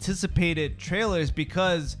anticipated trailers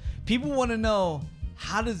because people want to know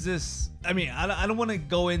how does this. I mean, I don't want to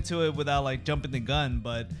go into it without like jumping the gun,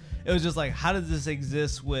 but it was just like, how does this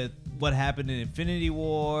exist with what happened in Infinity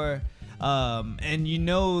War? And you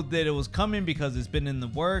know that it was coming because it's been in the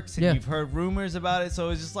works, and Yeah. you've heard rumors about it. So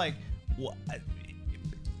it's just like,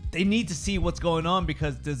 they need to see what's going on,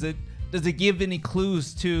 because does it give any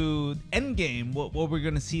clues to Endgame, what we're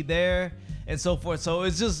gonna see there and so forth. So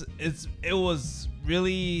it was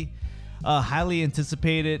really highly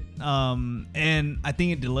anticipated, and I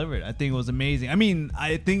think it delivered. I think it was amazing. I mean,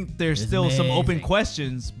 I think there's It's still some open amazing.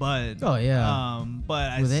 questions, but Oh, yeah.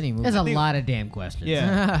 but With any movie. There's I a think- lot of damn questions.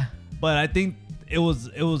 Yeah. But I think it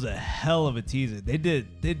was a hell of a teaser. They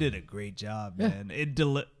did a great job, man.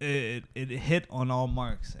 It hit on all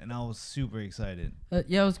marks, and I was super excited.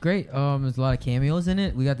 Yeah, it was great. There's a lot of cameos in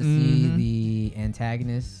it. We got to see the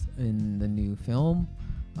antagonist in the new film,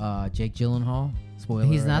 Jake Gyllenhaal. Spoiler.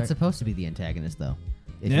 He's not alert. supposed to be the antagonist, though.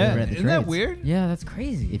 If Yeah, you read the isn't that trades. weird? Yeah, that's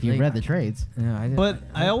crazy. If you read the trades. Yeah, I didn't. But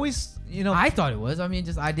I always, I thought it was. I mean,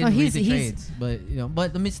 I didn't read the trades, but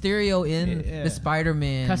but the Mysterio in the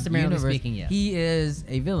Spider-Man customarily universe, speaking, yes. he is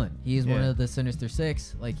a villain. He is one of the Sinister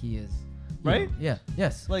Six. Like he is, Right? Yeah.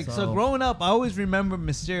 Yes. Like so growing up, I always remember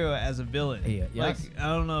Mysterio as a villain. Yeah, Like yes. I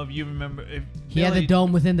don't know if you remember. If He had the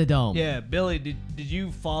dome within the dome. Yeah, Billy, did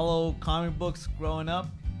you follow comic books growing up?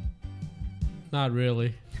 Not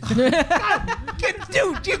really.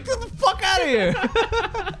 Dude, get the fuck out of here!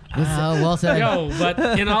 Well said. Yo,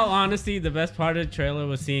 but in all honesty, the best part of the trailer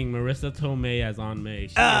was seeing Marissa Tomei as Aunt May.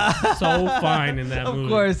 She was so fine in that movie. Of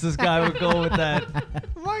course, this guy would go with that.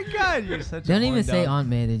 My God, you're such They a don't even horn say dog. Aunt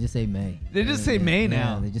May. They just say May. They just say May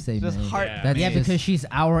now. Yeah, they just say Just May. heart. Yeah. That's Yeah, just- because she's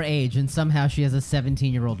our age, and somehow she has a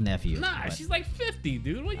 17-year-old nephew. Nah, But she's like 50,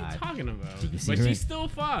 dude. What are you talking about? you see But her she's in- still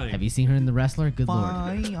fine. have you seen her in The Wrestler? Good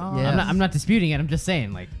lord. Yeah. I'm not disputing it. I'm just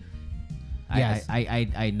saying, like, Yes.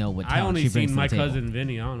 I know what I talent only she brings seen my to the table. cousin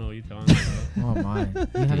Vinny. I don't know what you're talking about. Oh my! You Dude,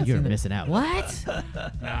 haven't you're seen it. missing out. What?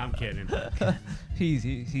 Nah, I'm kidding.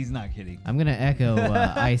 He's not kidding. I'm gonna echo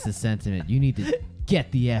Ice's sentiment. You need to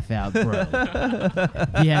get the F out, bro.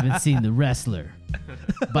 If you haven't seen The Wrestler.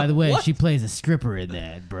 By the way, she plays a stripper in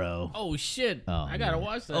that, bro. Oh shit! Oh, I gotta man.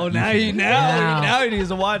 watch that. Oh, now he needs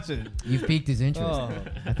to watch it. You've piqued his interest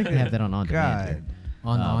I think they have that on demand.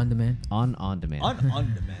 on demand. On demand. On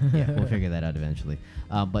demand. Yeah, we'll figure that out eventually.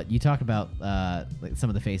 But you talked about like some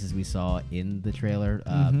of the faces we saw in the trailer.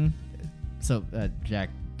 So Jack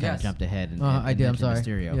kind of Yes. jumped ahead and, I did. I'm mentioned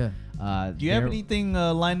sorry. Mysterio. Yeah. Do you have anything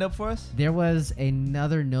lined up for us? There was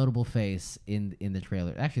another notable face in the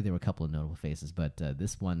trailer. Actually, there were a couple of notable faces, but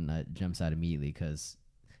this one jumps out immediately because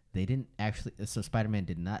they didn't actually. So Spider-Man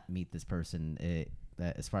did not meet this person,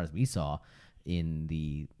 as far as we saw, in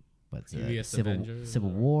the Previous Avengers Civil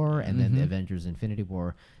or- War, and then the Avengers: Infinity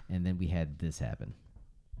War, and then we had this happen.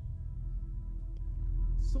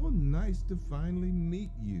 So nice to finally meet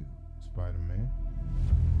you, Spider-Man.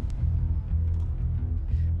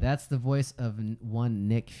 That's the voice of one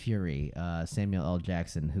Nick Fury, Samuel L.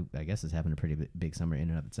 Jackson, who I guess is having a pretty big summer in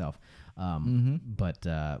and of itself. But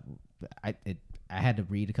I had to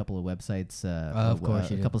read a couple of websites, Of course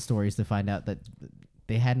you a did. couple of stories to find out that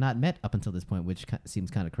they had not met up until this point, which seems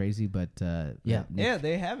kind of crazy. But Yeah. Nick-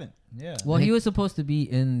 they haven't. Yeah. Well, he was supposed to be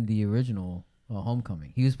in the original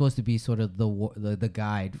Homecoming. He was supposed to be sort of the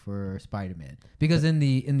guide for Spider-Man because in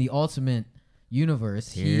the Ultimate universe,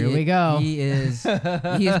 Here we go. He is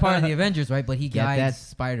part of the Avengers, right? But he Get guides that-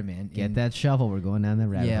 Spider-Man. Get that shovel. We're going down the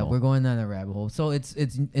rabbit hole. We're going down the rabbit hole. So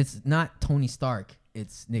it's not Tony Stark.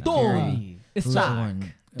 It's Nick Tony Fury. It's who's the Stark.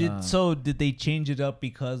 one, Did they change it up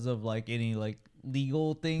because of like any like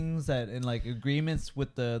legal things that and like agreements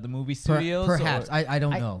with the movie studios? perhaps or- I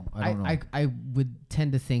don't know. I don't know. I would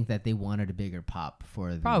tend to think that they wanted a bigger pop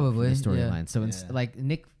for the, Probably, for the storyline. yeah. So it's Yeah. like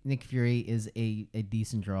Nick Fury is a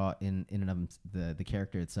decent draw in and of the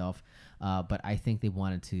character itself, but I think they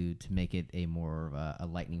wanted to make it a more a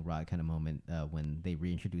lightning rod kind of moment when they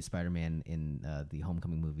reintroduced Spider-Man in the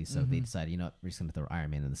Homecoming movie. So they decided, you know what, we're just gonna throw Iron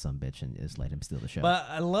Man in the sumbitch and just let him steal the show. But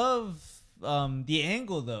I love the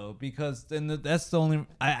angle though, because then that's the only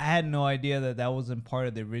I had no idea that wasn't part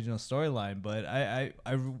of the original storyline. But I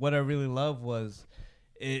what I really love was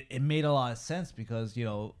it made a lot of sense because you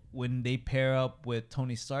know when they pair up with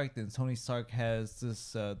Tony Stark, then Tony Stark has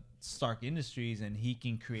this Stark Industries and he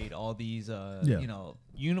can create all these you know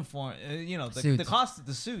uniform the Suits. cost of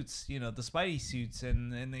the suits, you know, the Spidey suits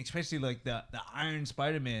and especially like the Iron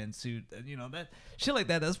Spider-Man suit, you know, that shit like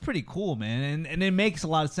that's pretty cool, man. And it makes a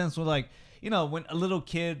lot of sense with like, you know, when a little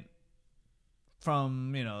kid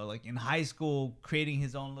from, you know, like in high school creating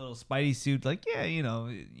his own little Spidey suit, like, yeah, you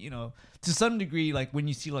know, to some degree, like when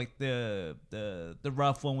you see like the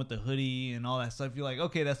rough one with the hoodie and all that stuff, you're like,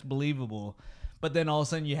 okay, that's believable. But then all of a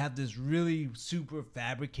sudden you have this really super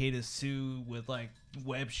fabricated suit with like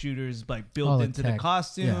web shooters like All built the into the tech.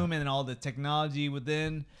 costume Yeah. and then all the technology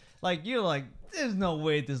within. Like you're like, there's no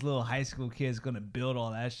way this little high school kid is gonna build all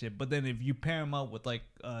that shit. But then if you pair him up with like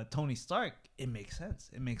Tony Stark, it makes sense.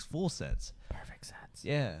 It makes full sense. Perfect sense.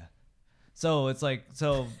 Yeah. So it's like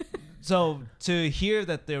so to hear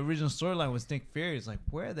that the original storyline was Nick Fury is like,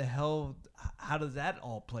 where the hell? How does that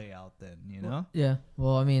all play out then? You know? Yeah.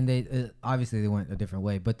 Well, I mean, they obviously they went a different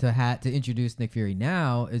way, but to introduce Nick Fury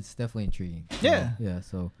now, it's definitely intriguing. So, Yeah. Yeah.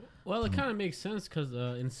 So Well, it kind of makes sense because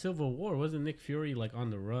in Civil War, wasn't Nick Fury like on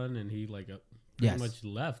the run and he like pretty Yes. much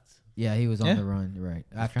left? Yeah, he was on Yeah. the run, right?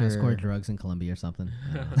 Trying to score drugs in Colombia or something.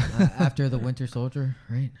 After the Winter Soldier,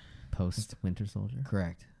 right? Post Winter Soldier.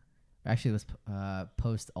 Correct. Actually, it was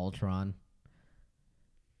post Ultron.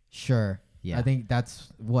 Sure. Yeah. I think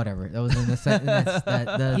that's whatever. That was in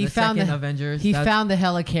the He the found second the- Avengers. He That's- found the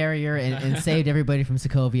helicarrier and saved everybody from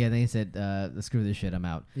Sokovia. And then he said, "Screw this shit, I'm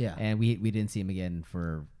out." Yeah. And we didn't see him again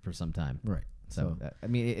for some time. Right. So I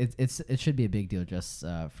mean, it should be a big deal just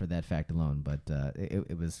for that fact alone. But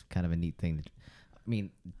it was kind of a neat thing. I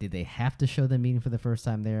mean, did they have to show them meeting for the first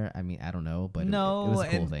time there? I mean, I don't know, but No, it was a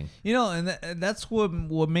cool and, thing. You know, and that's what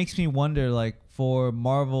makes me wonder, like for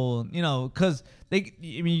Marvel, you know, because I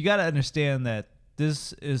mean, you got to understand that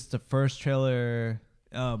this is the first trailer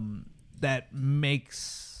that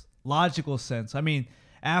makes logical sense. I mean,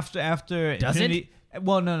 after Does it? Infinity,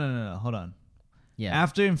 well, no, hold on. Yeah.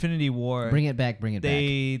 After Infinity War, Bring it back.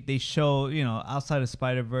 they show, you know, outside of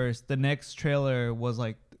Spider-Verse, the next trailer was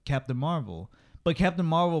like Captain Marvel. But Captain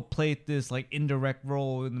Marvel played this like indirect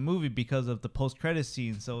role in the movie because of the post-credit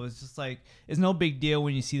scene. So it's just like, it's no big deal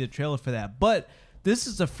when you see the trailer for that. But this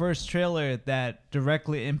is the first trailer that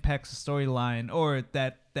directly impacts the storyline or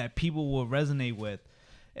that people will resonate with.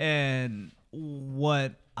 And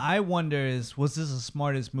what I wonder is, was this the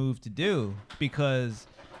smartest move to do? Because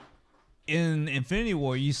in Infinity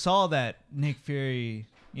War, you saw that Nick Fury,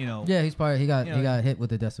 you know, Yeah, he's probably he got You know, hit with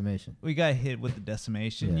the decimation. we got hit with the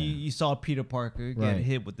decimation. Yeah. You saw Peter Parker get Right.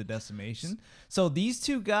 hit with the decimation. So these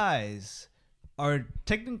two guys are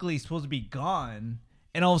technically supposed to be gone,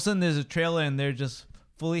 and all of a sudden there's a trailer and they're just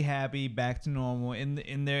fully happy, back to normal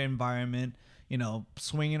in their environment. You know,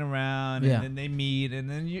 swinging around, Yeah. and then they meet, and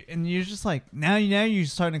then you're just like, now you're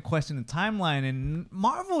starting to question the timeline. And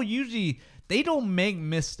Marvel usually, they don't make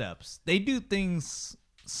missteps. They do things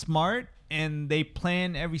smart and they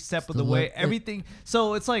plan every step of the way. Everything.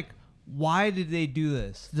 So it's like, why did they do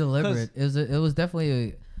this? It's deliberate. It was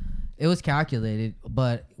definitely it was calculated,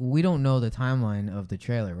 but we don't know the timeline of the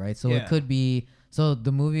trailer, right? So Yeah. it could be. So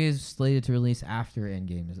the movie is slated to release after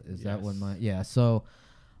Endgame. Is that what my So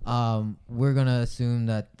we're gonna assume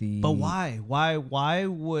that the. But why? Why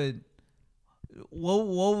would?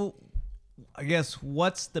 Well, I guess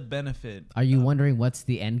what's the benefit? Are you wondering what's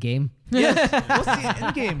the end game? Yes. What's the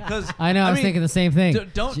end game? Because I know. I was thinking the same thing.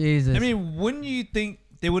 Don't. Jesus. I mean, wouldn't you think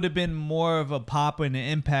there would have been more of a pop and an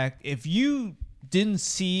impact if you didn't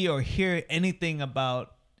see or hear anything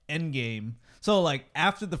about Endgame? So like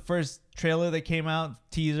after the first trailer that came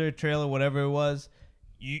out, teaser trailer, whatever it was,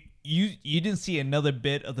 you didn't see another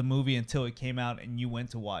bit of the movie until it came out and you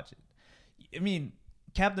went to watch it. I mean,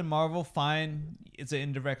 Captain Marvel, fine, it's an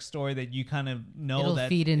indirect story that you kind of know It'll that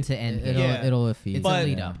feed into end game. Yeah. It'll feed. It's But- a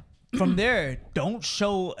lead up. from there, don't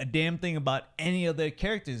show a damn thing about any of their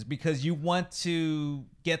characters because you want to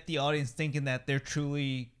get the audience thinking that they're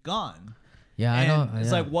truly gone. Yeah, I And know.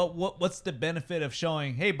 it's yeah. like, what's the benefit of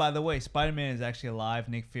showing? Hey, by the way, Spider-Man is actually alive.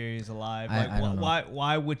 Nick Fury is alive. I Like, don't know.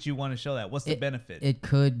 why would you want to show that? What's the benefit? It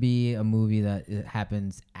could be a movie that it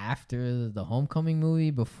happens after the Homecoming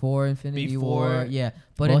movie, before Infinity War. Yeah,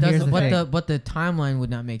 but Well, it here's doesn't. the thing. But the timeline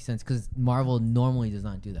would not make sense because Marvel normally does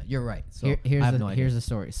not do that. You're right. So Here's I have no idea. here's the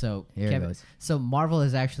story. So Here it Kevin, goes. so Marvel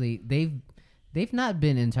is actually they've not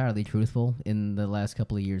been entirely truthful in the last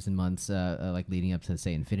couple of years and months, like leading up to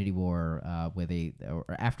say Infinity War, where they or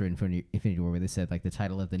after Infinity War, where they said like the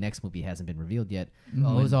title of the next movie hasn't been revealed yet.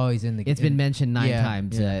 Oh, it was always in the. It's been mentioned 9 Yeah,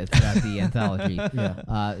 times yeah. throughout the anthology.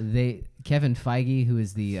 Yeah. Kevin Feige, who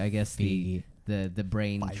is the I guess Feige. the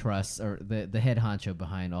brain trust or the head honcho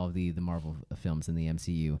behind all of the Marvel films in the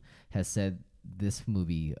MCU, has said this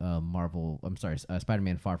movie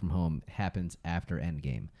Spider-Man Far From Home happens after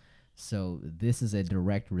Endgame. So this is a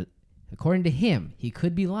direct according to him, he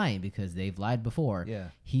could be lying because they've lied before. Yeah.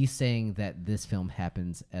 He's saying that this film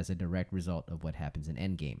happens as a direct result of what happens in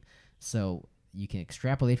Endgame. So you can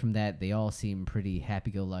extrapolate from that. They all seem pretty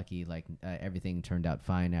happy-go-lucky, like everything turned out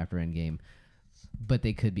fine after Endgame. But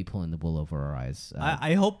they could be pulling the wool over our eyes.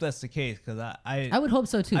 I hope that's the case because I would hope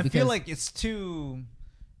so too. I because feel like it's too.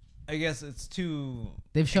 I guess it's too.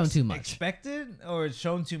 They've shown too much. Expected or it's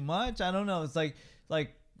shown too much. I don't know. It's like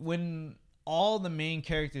when all the main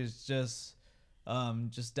characters just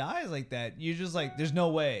dies like that, you're just like, there's no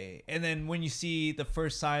way. And then when you see the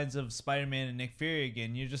first signs of Spider-Man and Nick Fury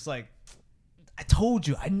again, you're just like, I told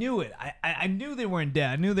you, I knew it. I knew they weren't dead.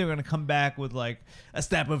 I knew they were gonna come back with like a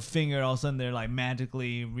snap of a finger. All of a sudden, they're like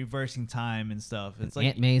magically reversing time and stuff. It's like,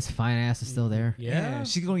 Aunt May's fine ass is still there. yeah,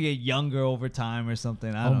 she's gonna get younger over time or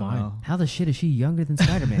something. I don't know. How the shit is she younger than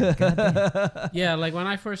Spider-Man? God damn. Yeah, like when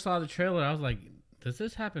I first saw the trailer, I was like, Does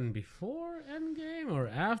this happen before Endgame or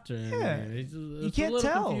after Yeah. Endgame? It's You a can't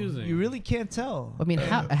little tell. confusing. You really can't tell. I mean,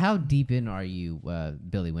 how deep in are you,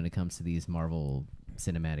 Billy, when it comes to these Marvel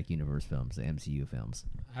Cinematic Universe films, the MCU films?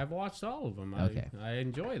 I've watched all of them. Okay. I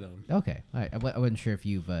enjoy them. Okay, all right. I wasn't sure if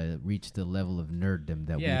you've reached the level of nerddom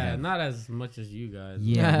that we Yeah, have. not as much as you guys.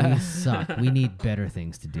 Yeah, we suck. We need better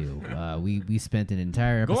things to do. We spent an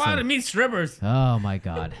entire Go episode. out and meet strippers. Oh my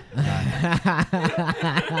god.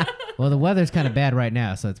 Well, the weather's kind of bad right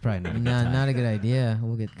now, so it's probably not a good time. Not a good idea.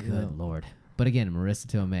 We'll get Good lord. But again, Marissa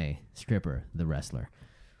Tomei, stripper, the wrestler.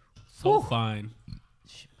 So fine.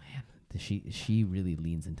 She really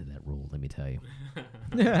leans into that role, let me tell you.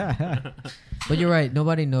 But you're right.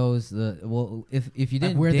 Nobody knows if you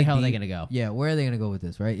didn't. Where the dig hell are they deep- gonna go? Yeah, where are they gonna go with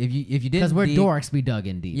this? Right? If you didn't, Because we're dig- dorks, we dug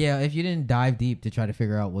in deep. Yeah, if you didn't dive deep to try to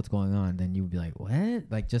figure out what's going on, then you would be like, what?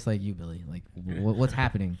 Like just like you, Billy. Like what's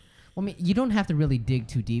happening? Well, I mean, you don't have to really dig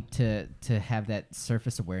too deep to have that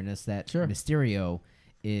surface awareness that Mysterio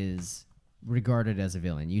is regarded as a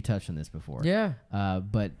villain. You touched on this before. Yeah.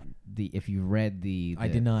 But if you read I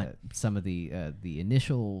did not. some of the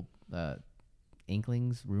initial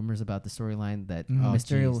inklings, rumors about the storyline that Oh,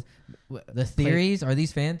 Mysterio, The theories are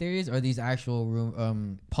these fan theories? Or are these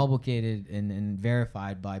actual publicated and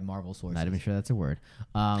verified by Marvel sources? Not even sure that's a word.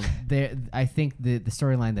 I think the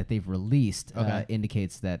storyline that they've released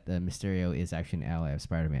indicates that Mysterio is actually an ally of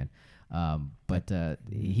Spider-Man. But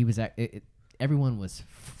he was. Everyone was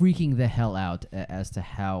freaking the hell out as to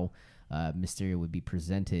how Mysterio would be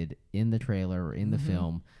presented in the trailer or in the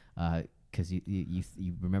film. Because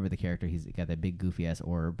you remember the character, he's got that big goofy ass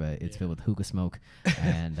orb, but it's filled with hookah smoke,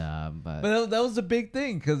 and But that was the big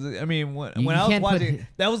thing, because I mean, when You I was can't put watching,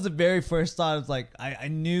 that was the very first thought. It was like I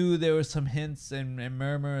knew there were some hints and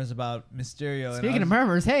murmurs about Mysterio. speaking of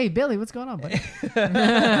murmurs, hey Billy, what's going on, buddy?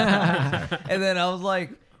 and then I was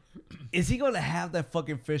like, is he going to have that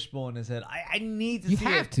fucking fishbowl in his head? I need to You see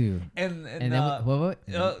have it. to. And And then what?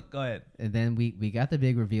 go ahead. And then we got the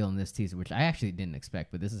big reveal in this teaser, which I actually didn't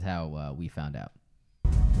expect, but this is how we found out.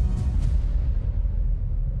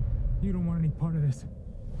 You don't want any part of this.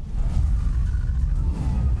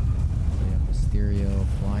 Mysterio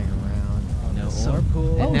flying around. No so orb.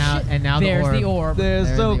 cool. And Oh, now, shit. and now There's the the orb. They're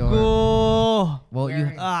There's so the orb. cool.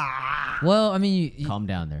 Well, Ah. well, I mean, you Calm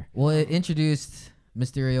down there. well, it introduced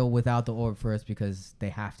Mysterio without the orb first because they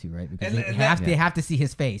have to, right? Because And- they and have that- they have to see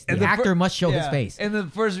his face. The And actor fir- must show his yeah. face. And the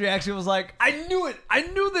first reaction was like, I knew it. I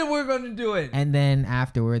knew they were going to do it. And then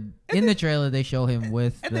afterward, in the trailer, they show him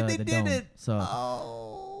with And then they the did dome. it. So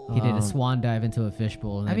Oh. He did a Um, swan dive into a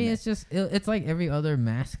fishbowl. And I mean, then- it's just it's like every other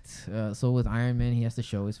masked. So with Iron Man, he has to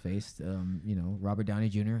show his face. Robert Downey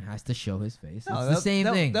Jr. has to show his face. No, It's the same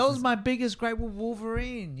thing. That was my biggest gripe with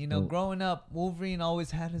Wolverine. You know, Oh. growing up, Wolverine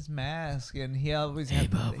always had his mask, and he always had.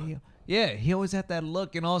 He always had that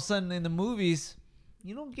look, and all of a sudden in the movies,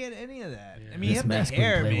 you don't get any of that. I mean, This you have mask the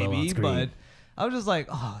hair wouldn't play well on maybe, screen. but I was just like,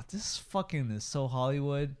 oh, this fucking is so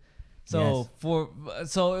Hollywood. So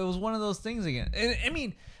so it was one of those things again. And, I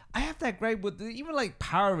mean, I have that gripe with even like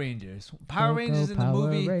Power Rangers. Power Rangers in the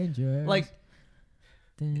movie, like.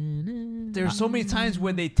 There's so many times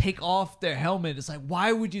when they take off their helmet. It's like,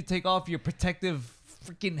 why would you take off your protective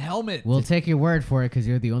freaking helmet? we'll take your word for it because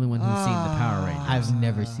you're the only one who's seen the Power Rangers. I've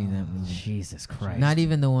never seen that movie. Jesus Christ. Not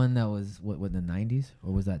even the one that was what the 90s,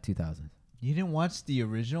 or was that 2000s? You didn't watch the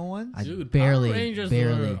original ones? I Dude, barely, Power Rangers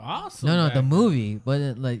barely. were awesome. No, back the then. movie, but I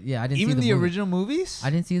didn't Even see the movie. original movies? I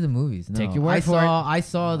didn't see the movies. No. Take your word I for saw, I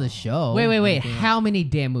saw the show. Wait. How many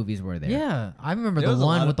damn movies were there? Yeah, I remember There the was a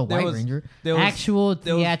one lot with the of- there White was- Ranger. There was, Actual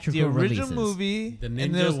there was theatrical the original releases. movie, The and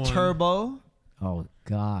ninja there was one. Turbo, Oh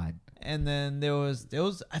God. and then there was.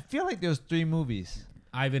 I feel like there was 3 movies.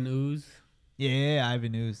 Ivan Ooze. Yeah,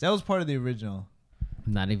 Ivan Ooze. That was part of the original.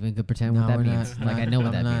 I'm not even gonna pretend No, what that we're means. not- Like I know what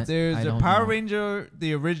I'm that not. means. There's I the don't Power know. Ranger,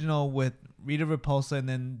 the original with Rita Repulsa, and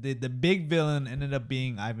then the big villain ended up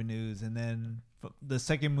being Ivan Ooze, and then the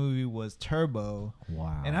second movie was Turbo.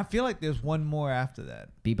 Wow. And I feel like there's one more after that.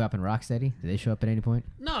 Bebop and Rocksteady. Did they show up at any point?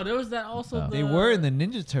 No, there was that also. Oh. They were in the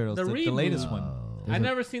Ninja Turtles, the the reboot. latest one. I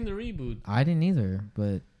never seen the reboot. I didn't either,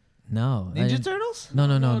 but no. I Ninja didn't- Turtles? No.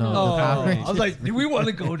 No, The no. Power Oh, Rangers. I was like, do we want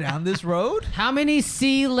to go down this road? How many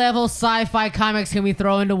C-level sci-fi comics can we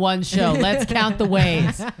throw into one show? Let's count the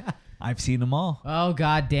ways. I've seen them all. Oh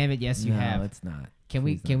God damn it! Yes, you no, have. it's not. Can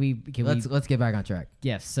we? Please Can we? Can we? Let's get back on track.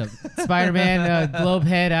 Yes. So Spider-Man,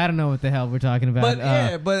 Globehead. I don't know what the hell we're talking about. But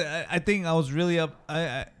yeah, but I think I was really up.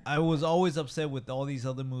 I was always upset with all these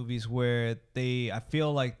other movies where I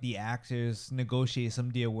feel like the actors negotiate some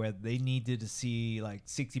deal where they needed to see like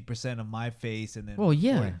 60% of my face and then Well,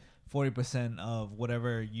 yeah. 40% of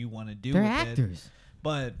whatever you want to do. They're with actors. It.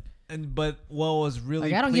 But but what was really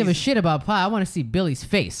Like, I don't give a pleasing- shit about pie. I want to see Billy's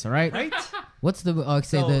face. All right. Right? What's the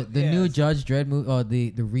So, the yeah. new Judge Dredd movie or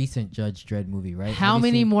the recent Judge Dredd movie, right? How Have you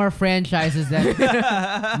many seen- more franchises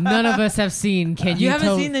that none of us have seen? Can you? You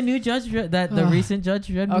haven't seen the new Judge Dredd, the Ugh. recent Judge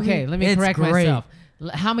Dredd movie? Okay, let me It's correct great. myself.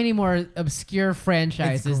 How many more obscure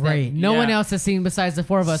franchises that great. no one Yeah. else has seen besides the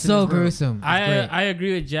four of us? So in this room? gruesome. It's I great. I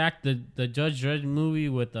agree with Jack. The Judge Dredd movie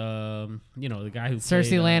with the guy who Cersei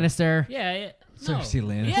played, Lannister. Yeah. No. Cersei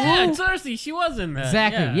Lannister. Yeah, Cersei. She was in that.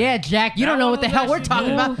 Exactly. Yeah, Jack. You That don't know one what the was hell we're actually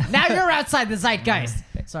talking good. about. Now you're outside the zeitgeist.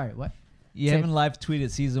 Sorry, what? You Say- haven't live tweeted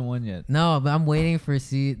season 1 yet. No, but I'm waiting for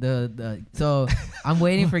so I'm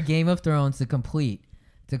waiting for Game of Thrones to complete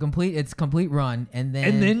its complete run, and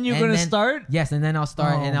then you're gonna start? Yes, and then I'll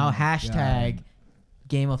start and Oh I'll my hashtag God.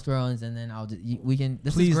 Game of Thrones, and then we can.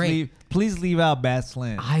 This Please is great. leave out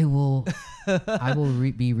Batsland. I will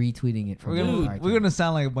be retweeting it from We're gonna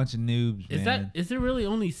sound like a bunch of noobs, man. Is there really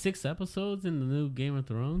only 6 episodes in the new Game of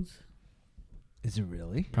Thrones? Is it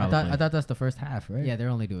really? I thought that's the first half, right? Yeah, they're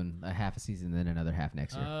only doing a half a season, then another half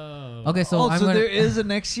next year. Oh. Okay, so I'm so gonna. there is a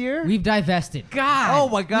next year? We've divested. God. Oh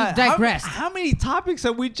my God! We've digressed. How many topics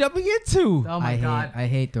are we jumping into? Oh my God. I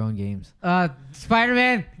hate throwing games.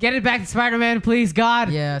 Spider-Man. Get it back to Spider-Man, please, God.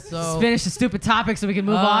 Yeah, Let's so finish the stupid topic so we can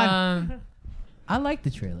move on. I like the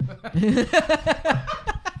trailer.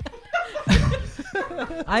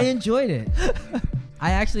 I enjoyed it.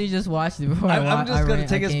 I actually just watched it before. I'm just gonna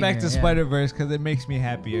take us back to Spider. Spider Verse because it makes me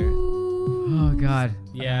happier. Oh God.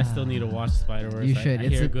 Yeah, I still need to watch Spider-Verse. You I should.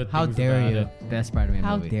 hear good how things dare about you. it. Best Spider-Man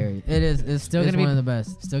How movie. dare you? It is. It's Still still gonna be- one of the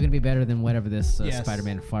best. Still gonna be better than whatever this Yes.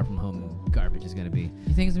 Spider-Man Far From Home garbage is gonna be.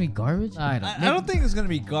 You think it's gonna be garbage? I don't. I don't think it's gonna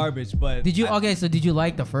be garbage, but Did you? Okay, so did you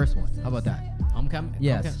like the first one? How about that? Homecoming.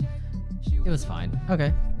 Yes. It was fine.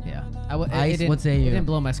 Okay. Yeah. Ice, it didn't, what say It you? didn't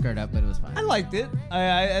blow my skirt up, but it was fine. I liked it.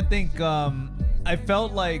 I think I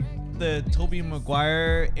felt like the Tobey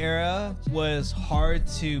Maguire era was hard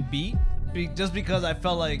to beat, just because I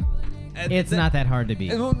felt like It's not that hard to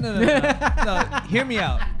beat. No. Hear me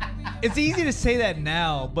out. It's easy to say that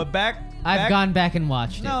now, but I've gone back and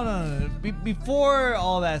watched it. No. Before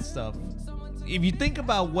all that stuff, if you think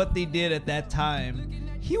about what they did at that time,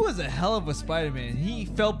 he was a hell of a Spider-Man. He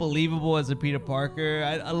felt believable as a Peter Parker.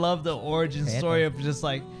 I love the origin story of just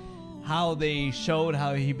like how they showed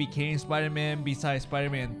how he became Spider-Man besides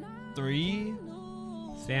Spider-Man 3.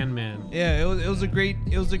 Sandman. Yeah, it was a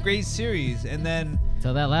great series. And then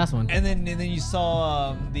Till that last one. and then you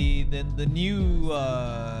saw the new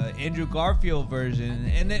Andrew Garfield version,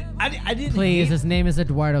 and then I didn't. Please, hate- his name is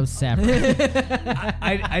Eduardo Sapper.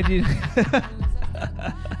 I didn't.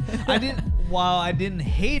 I didn't. While I didn't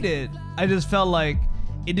hate it, I just felt like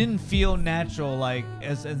it didn't feel natural, like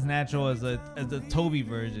as natural as the Toby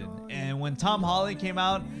version. And when Tom Holland came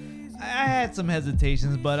out, I had some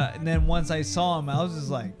hesitations, but and then once I saw him, I was just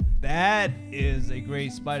like, that is a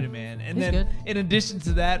great Spider-Man. And He's then good. in addition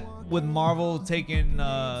to that, with Marvel taking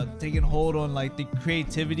hold on like the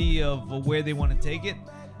creativity of where they want to take it,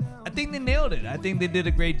 I think they nailed it. I think they did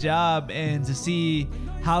a great job, and to see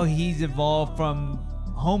how he's evolved from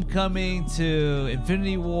Homecoming to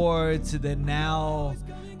Infinity War to the now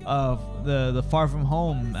the Far From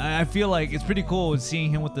Home, I feel like it's pretty cool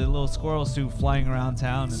seeing him with the little squirrel suit flying around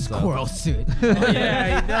town and Squirrel suit. Oh,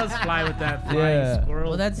 yeah, he does fly with that flying Yeah. squirrel.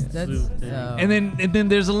 Well, that's suit thing. And then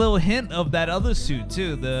there's a little hint of that other suit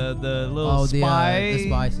too, the little spy the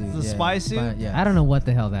spy suit. the yeah. spy suit. Yeah. I don't know what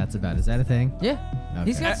the hell that's about. Is that a thing? Yeah.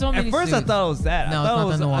 He's Okay. got so many At first, I suits. thought it was that. No, I thought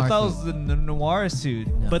it's not the I noir thought it suit. was the noir suit,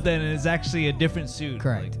 No. but then it's actually a different suit.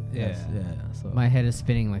 Correct. Like, Yes. Yeah. So. My head is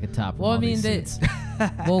spinning like a top. Well, I mean,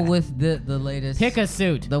 well, with the latest. Pick a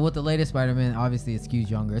suit. With the latest Spider-Man, obviously it skews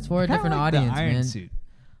younger. It's for a Kinda different like audience, the Iron man. suit.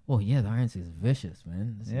 Well, yeah, the Iron Suit is vicious,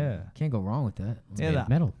 man. Yeah. Can't go wrong with that. It's Yeah, made that- of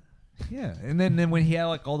metal. Yeah, and then when he had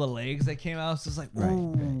like all the legs that came out, it's just like, Right,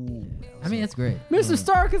 ooh. I mean, it's great. Mr.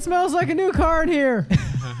 Stark, it smells like a new car in here.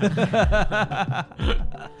 I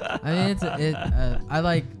mean, I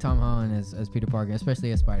like Tom Holland as Peter Parker,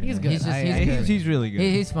 especially as Spider-Man. He's good. He's just, He's really good.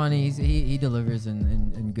 He's funny. He delivers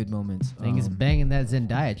in good moments. I think he's banging that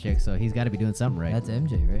Zendaya chick, so he's got to be doing something right That's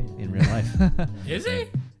MJ, right? in real life. Is he?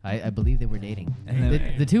 I believe they were dating. And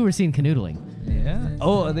then- The two were seen canoodling. Yeah.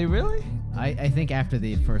 Oh, are they really? I think after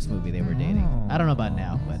the first movie they were dating. I don't know about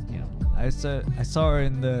now, but you know. I saw her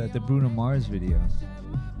in the Bruno Mars video.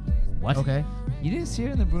 What? Okay. You didn't see her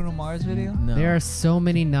in the Bruno Mars video? No. There are so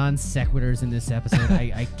many non sequiturs in this episode.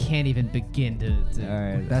 I can't even begin to All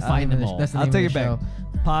right. That's find the them name of all. the, that's the I'll name take of it the back.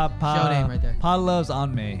 show. Pa Show name right there. Pa loves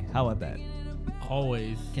Anme. How about that?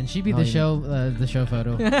 Always. Can she be Oh, the yeah. show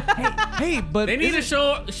photo? Hey, but They need to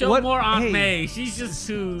show what- more Aunt hey, May. She's just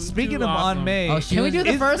too. Speaking too of awesome. Aunt May, Oh, she Can we was-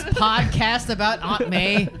 do the first podcast about Aunt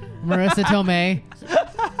May, Marissa Tomei?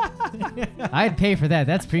 I'd pay for that.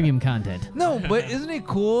 That's premium content. no, but isn't it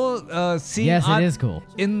cool? Seeing Yes, Aunt, it is cool.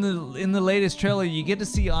 In the latest trailer, you get to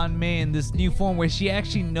see Aunt May in this new form where she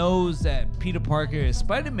actually knows that Peter Parker is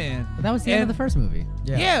Spider-Man. But that was the end of the first movie.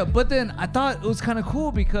 Yeah, but then I thought it was kind of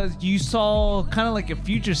cool because you saw kind of like a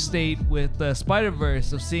future state with the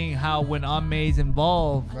Spider-Verse of seeing how when Aunt May's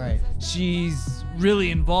involved, Right. she's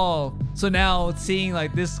really involved. So now seeing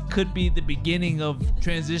like this could be the beginning of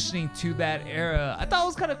transitioning to that era, I thought it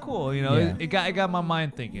was kind of cool. You know, Yeah. it got my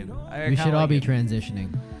mind thinking. We should all be transitioning.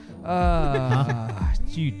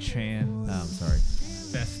 You trans. Oh, I'm sorry.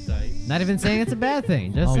 Best type. Not even saying it's a bad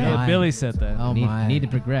thing. Just Oh, saying. my. Billy said that. Oh my. Need to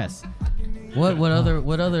progress. What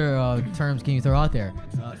other terms can you throw out there?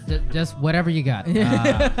 Just whatever you got.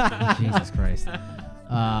 Jesus Christ.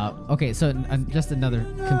 Okay, so just another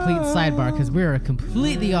complete sidebar because we're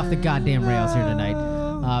completely off the goddamn rails here tonight.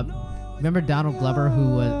 Remember Donald Glover, who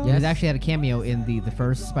was Yes. actually had a cameo in the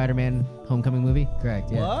first Spider-Man Homecoming movie?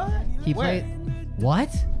 Correct. Yeah. What? He Where? played.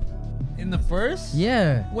 What? In the first?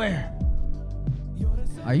 Yeah. Where?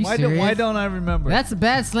 Are you Why serious? why don't I remember? That's the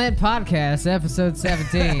Bad Slant Podcast, episode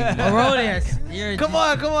 17. Erroneous. Come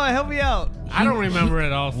on, help me out. I don't remember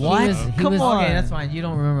it also. What? though. He Come was- on. Okay, that's fine. You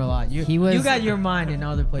don't remember a lot. He was- You got your mind in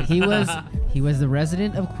other places. He was the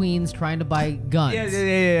resident of Queens trying to buy guns.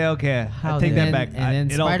 Yeah, okay. How I take did- that back. And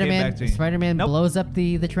then It all came back to me. Spider-Man Nope. blows up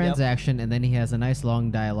the transaction, and then he has a nice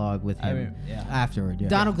long dialogue with I him. mean, yeah. afterward. Yeah.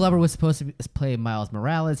 Donald Glover was supposed to play Miles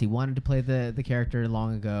Morales. He wanted to play the character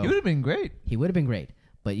long ago. He would have been great. He would have been great,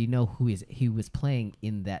 but you know who he was playing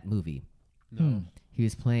in that movie? No. He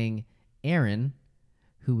was playing Aaron,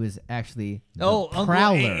 who was actually the Uncle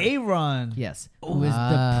Prowler. Aaron. Yes, who is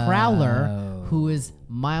the Prowler, who is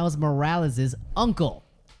Miles Morales' uncle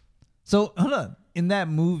So hold on. In that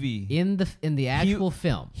movie, in the actual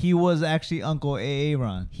film. he was actually Uncle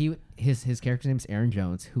Aaron. His character's name is Aaron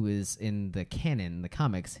Jones, who is in the canon, the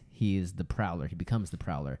comics. He is the Prowler. He becomes the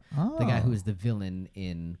Prowler, the guy who is the villain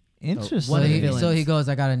in. Interesting. one of the So villains. he goes,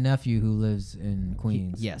 I got a nephew who lives in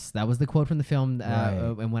Queens. Yes, that was the quote from the film.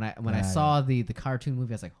 Right. And when I Right. saw the cartoon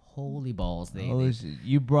movie, I was like, "Holy balls!" Holy shit,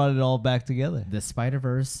 you brought it all back together. The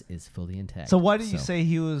Spider-Verse is fully intact. So why did you say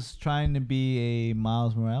he was trying to be a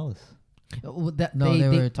Miles Morales? No, they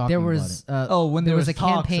were talking There about was when there there was a was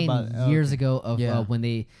talks campaign about it. Oh, years okay. ago of Yeah. when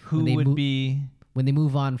they Who when they would mo- be? when they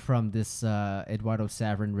move on from this Eduardo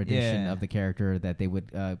Saverin rendition Yeah. of the character that they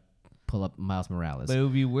would pull up Miles Morales. But it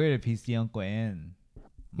would be weird if he's the Uncle N.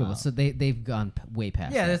 Yeah, well, so they've gone way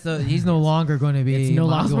past. Yeah, that. he's no longer going to be It's no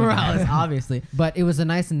Miles longer going to Morales, happen. obviously. But it was a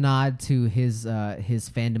nice nod to his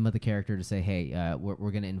fandom of the character to say, "Hey,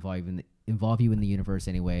 we're going to involve you in the universe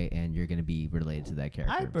anyway, and you're going to be related to that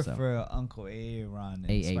character." I So, prefer Uncle Aaron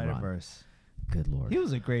in Aaron. Spider-Verse. good lord, He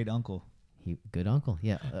was a great uncle. good uncle.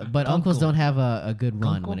 Yeah, but uncles Uncle. don't have a good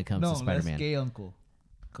run Uncle? when it comes no, to Spider-Man. that's gay uncle.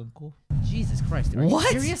 Uncle? Jesus Christ, are you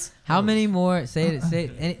serious? How many more? Say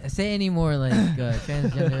any more like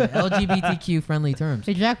transgender LGBTQ friendly terms?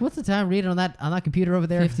 Hey Jack, what's the time? Read it on that computer over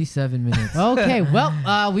there. 57 minutes. Okay,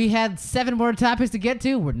 well, we had 7 more topics to get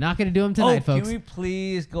to. We're not going to do them tonight, folks. Can we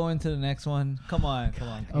please go into the next one? Come on.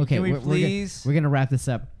 Okay, Can we we're please? We're gonna wrap this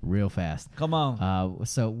up real fast. Come on.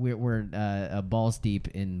 So we're balls deep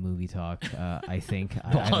in movie talk. I think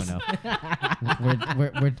I don't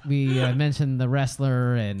know. We mentioned the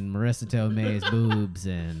wrestler and Marissa Tomei's boobs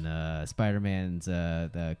and Spider-Man's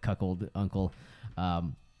the cuckold uncle.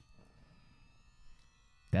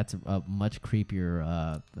 That's a much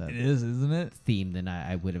creepier it is, isn't it? theme than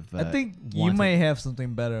I would have. I think you wanted. might have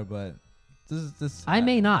something better, but this. I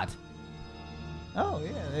may not. Oh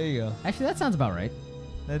yeah, there you go. Actually, that sounds about right.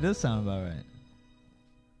 That does sound about right.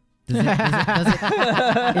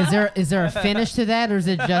 Is there a finish to that, or is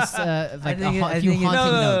it just like a few haunting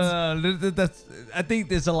notes? No. That's. I think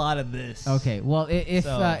there's a lot of this. Okay, well,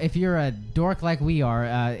 if you're a dork like we are,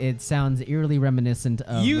 it sounds eerily reminiscent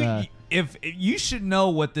of. If you should know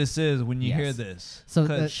what this is when you Yes. hear this. So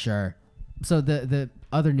 'Cause- Sure. So the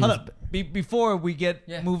other news. hold up. Before we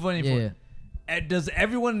move on, Yeah. does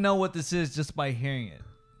everyone know what this is just by hearing it?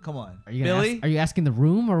 Come on, Are you gonna Billy. are you asking the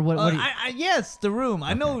room or what? What are you, Yes, the room.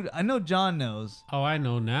 I know John knows. Oh, I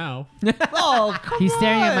know now. Oh, come he's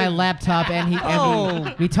staring at my on. laptop, and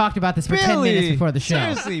Oh, we talked about this for 10 minutes before the show.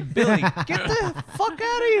 Seriously, Billy, get the fuck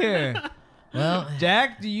out of here. Well,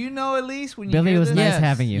 Jack, do you know at least when you Billy, hear it was this? nice Yes,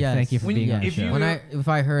 having you. yes. Thank you for When being you- on the if show. you- if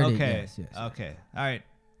I heard Okay. it, yes. Okay. All right.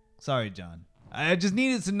 Sorry, John. I just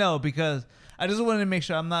needed to know because I just wanted to make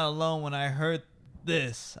sure I'm not alone when I heard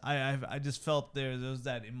this. I just felt there was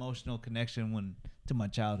that emotional connection to my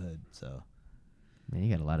childhood. So Man,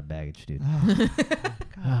 you got a lot of baggage, dude. God.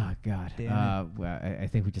 Oh God. Damn Well, I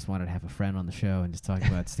think we just wanted to have a friend on the show and just talk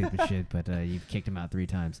about stupid shit, but you've kicked him out 3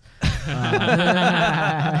 times.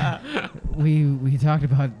 We talked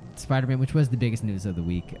about Spider-Man, which was the biggest news of the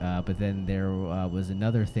week, but then there was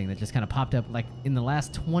another thing that just kind of popped up like in the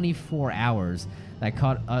last 24 hours that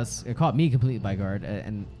caught me completely by guard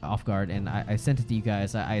and off guard, and I sent it to you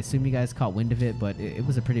guys. I assume you guys caught wind of it, but it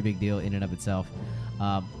was a pretty big deal in and of itself.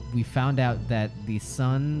 We found out that the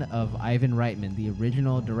son of Ivan Reitman, the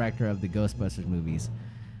original director of the Ghostbusters movies,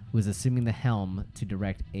 was assuming the helm to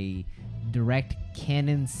direct a direct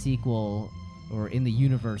canon sequel or in the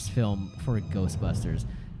universe film for Ghostbusters,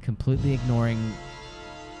 completely ignoring.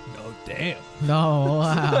 Oh damn. No,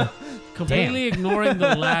 wow. Completely ignoring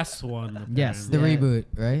the last one. Yes, The Yeah. reboot,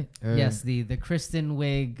 right? Or- Yes, the Kristen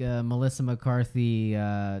Wiig, Melissa McCarthy,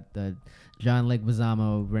 the John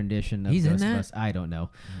Leguizamo rendition of He's in Ghostbusters. that? I don't know.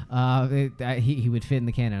 He would fit in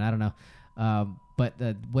the canon. I don't know. But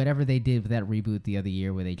whatever they did with that reboot the other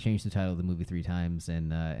year, where they changed the title of the movie 3 times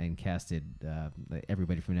and casted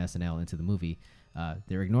everybody from SNL into the movie,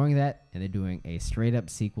 they're ignoring that, and they're doing a straight up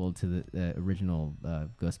sequel to the original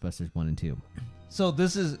Ghostbusters 1 and 2. So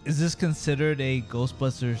is this considered a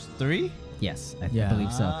Ghostbusters 3? Yes, I Yeah.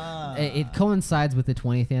 believe so. Ah. It coincides with the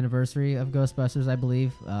 20th anniversary of Ghostbusters, I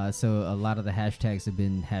believe. So a lot of the hashtags have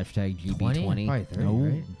been hashtag GB20. Probably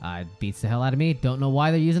 30, right? Beats the hell out of me. Don't know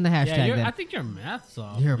why they're using the hashtag Yeah, then. I think your math's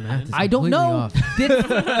off. Your man. math is I don't completely know. off.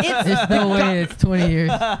 It's There's no way it's 20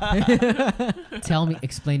 years.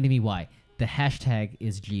 explain to me why. The hashtag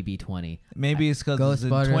is GB20. Maybe it's because it's in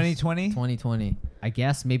Ghostbusters 2020. 2020. I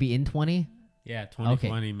guess maybe in 20. Yeah,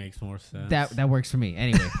 2020 makes more sense. That works for me.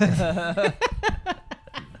 Anyway,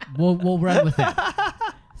 we'll run with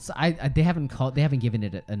that. So they haven't given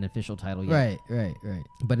it an official title yet. Right.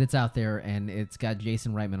 But it's out there, and it's got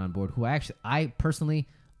Jason Reitman on board, who I personally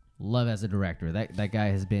love as a director. That guy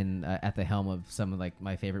has been at the helm of some of like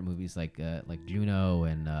my favorite movies, like Juno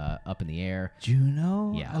and Up in the Air.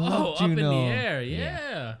 Juno? Yeah. I love Up in the Juno. air,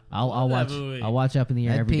 yeah. I'll Love that movie. watch Up in the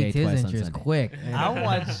Air That every day, piqued his twice on interest Sunday. quick. I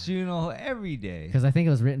watch Juno every day. Because I think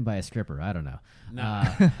it was written by a stripper. I don't know. Nah.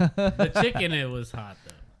 The chick in it was hot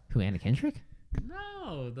though. Who, Anna Kendrick?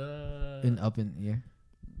 No, the Up in the air.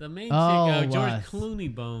 main Oh, chick, George was.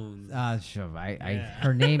 Clooney Bones. Sure. Yeah.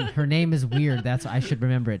 Her name is weird. I should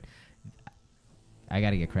remember it. I got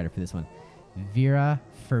to get credit for this one. Vera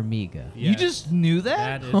Farmiga. You just knew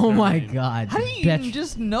that? That is Oh her my name. God. How do you even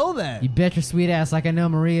just know that? You bet your sweet ass like I know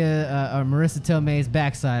Marissa Tomei's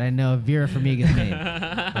backside. I know Vera Farmiga's name.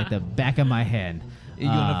 Like the back of my hand. You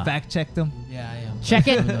want to fact check them? Yeah, I am. Check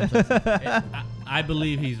it. I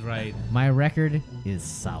believe he's right. My record is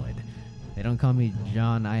solid. They don't call me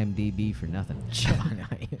John IMDb for nothing. John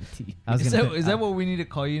IMDb. Is that what we need to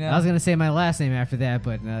call you now? I was going to say my last name after that,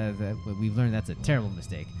 but we've learned that's a terrible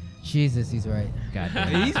mistake. Jesus, he's right. God damn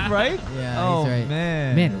it. He's right? Yeah, oh, he's right.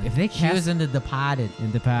 man. Man, if they She was cast in The Departed.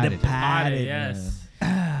 in Departed. Departed. Yes.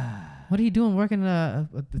 What are you doing working the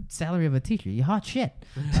salary of a teacher? You hot shit.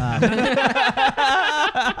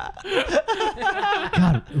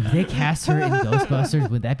 God, if they cast her in Ghostbusters,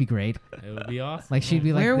 would that be great? It would be awesome. Like she'd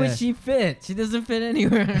be like Where would she fit? She doesn't fit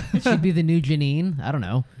anywhere. She'd be the new Janine. I don't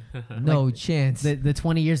know. No chance. The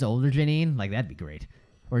 20 years older Janine, like that'd be great.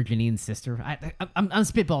 Or Janine's sister. I'm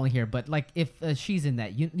spitballing here, but like if she's in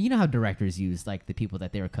that, you know how directors use like the people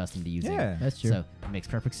that they're accustomed to using. Yeah. That's true. So it makes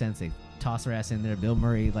perfect sense. They toss her ass in there. Bill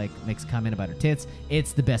Murray like makes a comment about her tits.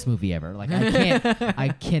 It's the best movie ever. Like I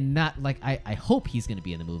cannot like I hope he's gonna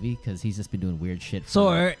be in the movie because he's just been doing weird shit. So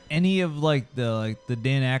for- are any of the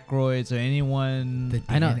Dan Aykroyds or anyone?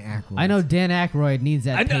 I know Dan Aykroyd needs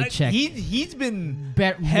that paycheck. He's been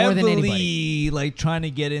Bet more than anybody. heavily like trying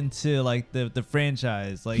to get into like the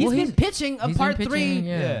franchise. Like He's been pitching a he's part been 3 pitching,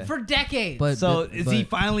 yeah. for decades. But so but- is he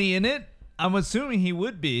but finally in it? I'm assuming he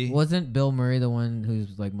would be. Wasn't Bill Murray the one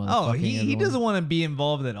who's like motherfucking Oh, he everyone? doesn't want to be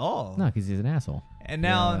involved at all. no, because he's an asshole. And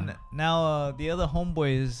now the other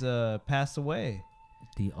homeboys passed away.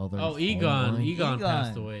 The other. Oh, Egon. homeboy. Egon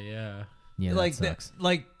passed Egon. away, yeah. Yeah, like that sucks.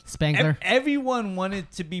 like Spangler. everyone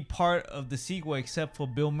wanted to be part of the sequel except for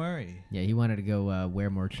Bill Murray. Yeah, he wanted to go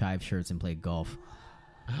wear more chive shirts and play golf.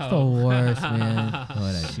 The worst, man.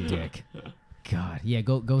 What a dick. God. Yeah,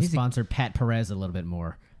 go He's a- sponsor Pat Perez a little bit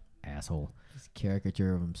more. Asshole. He's a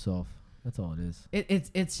caricature of himself. That's all it is.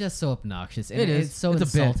 It's just so obnoxious. And It is. It's so It's a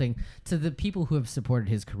bit. insulting to the people who have supported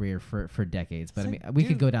his career for decades. But It's I mean, like, we could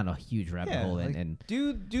dude, go down a huge rabbit hole like, and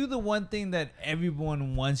do the one thing that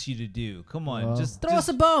everyone wants you to do. Come on, Well, just throw us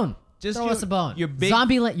a bone. just Throw us a bone. Your big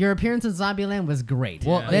Zombieland. Your appearance in Zombieland was great.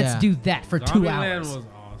 Well, Let's yeah. do that for 2 Zombieland hours. was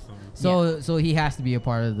awesome. So he has to be a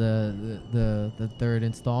part of the third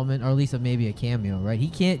installment, or at least maybe a cameo, right? He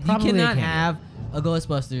Probably a cannot cameo. have a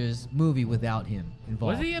Ghostbusters movie without him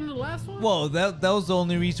involved. Was he in the last one? Well, that was the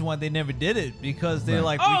only reason why they never did it, because they're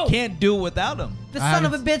Right. like, Oh! we can't do it without him. The I son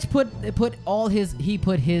of a haven't- bitch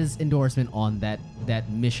put his endorsement on that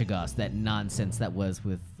Michigas, that nonsense that was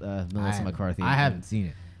with Melissa McCarthy. I haven't seen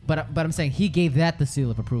it. But I'm saying he gave that the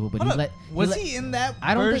seal of approval. But Hold he up, let was let- he in that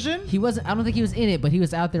I don't version? think he wasn't. I don't think he was in it, but he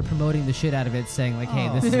was out there promoting the shit out of it, saying like, "Hey,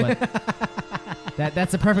 this is what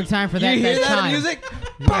that's the perfect time for that." you hear that chime. music?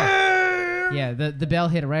 Yeah, the bell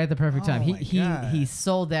hit right at the perfect time. Oh my God. He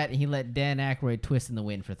sold that, and he let Dan Aykroyd twist in the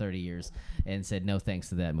wind for 30 years, and said no thanks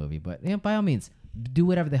to that movie. But by all means, do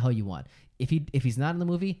whatever the hell you want. If he's not in the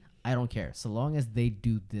movie, I don't care. So long as they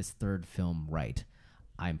do this third film right,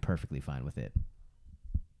 I'm perfectly fine with it.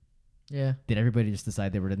 Yeah. Did everybody just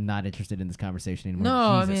decide they were not interested in this conversation anymore?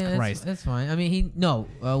 No, Jesus I mean Christ. that's fine. I mean he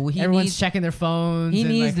Everyone's needs, checking their phones. he and,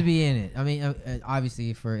 needs like, to be in it. I mean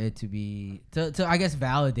obviously for it to be to I guess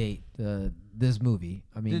validate this movie.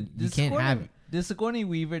 I mean you can't have it. Did Sigourney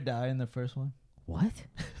Weaver die in the first one? What?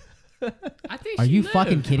 I think Are she you lived.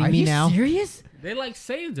 fucking kidding Are me you now? serious? They like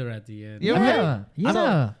saved her at the end. Yeah, right.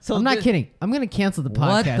 Yeah. So I'm not this- kidding. I'm gonna cancel the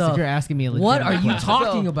What podcast the if you're asking me a legit What are you question.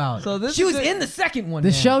 talking So- about? so this she is was a- in the second one. The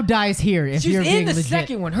man. show dies here if She's you're being in the legit.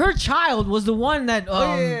 second one. Her child was the one that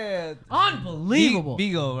unbelievable.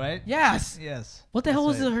 Vigo, right? Yes. Yes. What the hell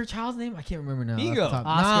was That's right. her child's name? I can't remember now. Vigo. off the top.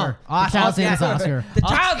 Oscar. No. Oscar. The child's name is Yeah. Oscar. The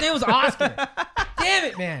child's name was Oscar. Damn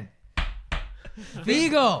it, man.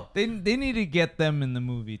 Vigo. They need to get them in the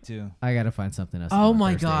movie too. I gotta find something else. Oh on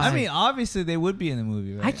my Thursdays. God. I mean, obviously they would be in the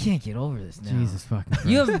movie, right? I can't get over this now. Jesus fucking Christ.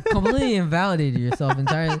 You have completely invalidated yourself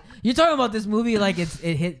entirely. You're talking about this movie like it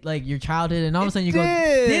hit like your childhood, and all of a sudden you go,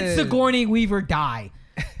 did. "Did Sigourney Weaver die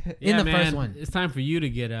in Yeah, the man, first one?" It's time for you to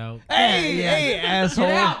get out. Hey, asshole,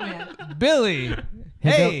 Get out, man. Billy. Hey,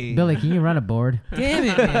 Hey, Billy, can you run a board? Damn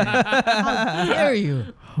it, man! How dare you?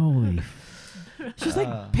 Holy. She's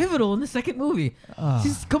like pivotal in the second movie.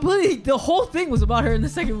 She's completely. The whole thing was about her in the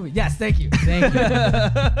second movie. Yes, thank you. Thank you.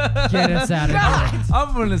 Get us out of here.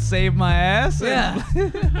 I'm gonna save my ass. Yeah.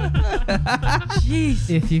 Jeez.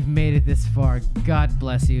 If you've made it this far, God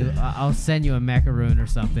bless you. I'll send you a macaroon or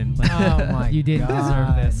something. Like, Oh my you didn't deserve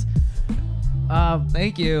God. this.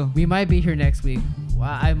 Thank you. We might be here next week.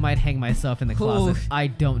 I might hang myself in the closet. Who's- I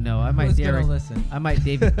don't know. I might Who's gonna Derek. listen? I might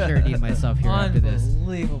David Carradine myself here after this.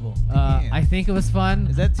 Unbelievable. Damn. I think it was fun.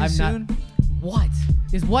 Is that too I'm soon? Not, what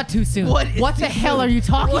is what too soon? What is the too hell soon? are you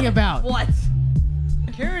talking What? about? What?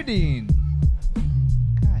 Carradine.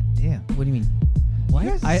 God damn. What do you mean? You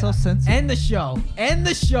guys are so sensitive. End the show. End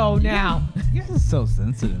the show now. You guys are so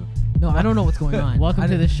sensitive. No, I don't know what's going on. Welcome I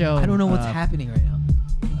to don't- the show. I don't know what's happening right now.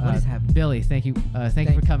 What is happening? Billy, thank you. Thank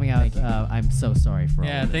you for coming out. thank you. I'm so sorry for all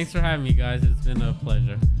Yeah, of this. thanks for having me, guys. It's been a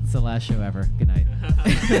pleasure. It's the last show ever. Good night.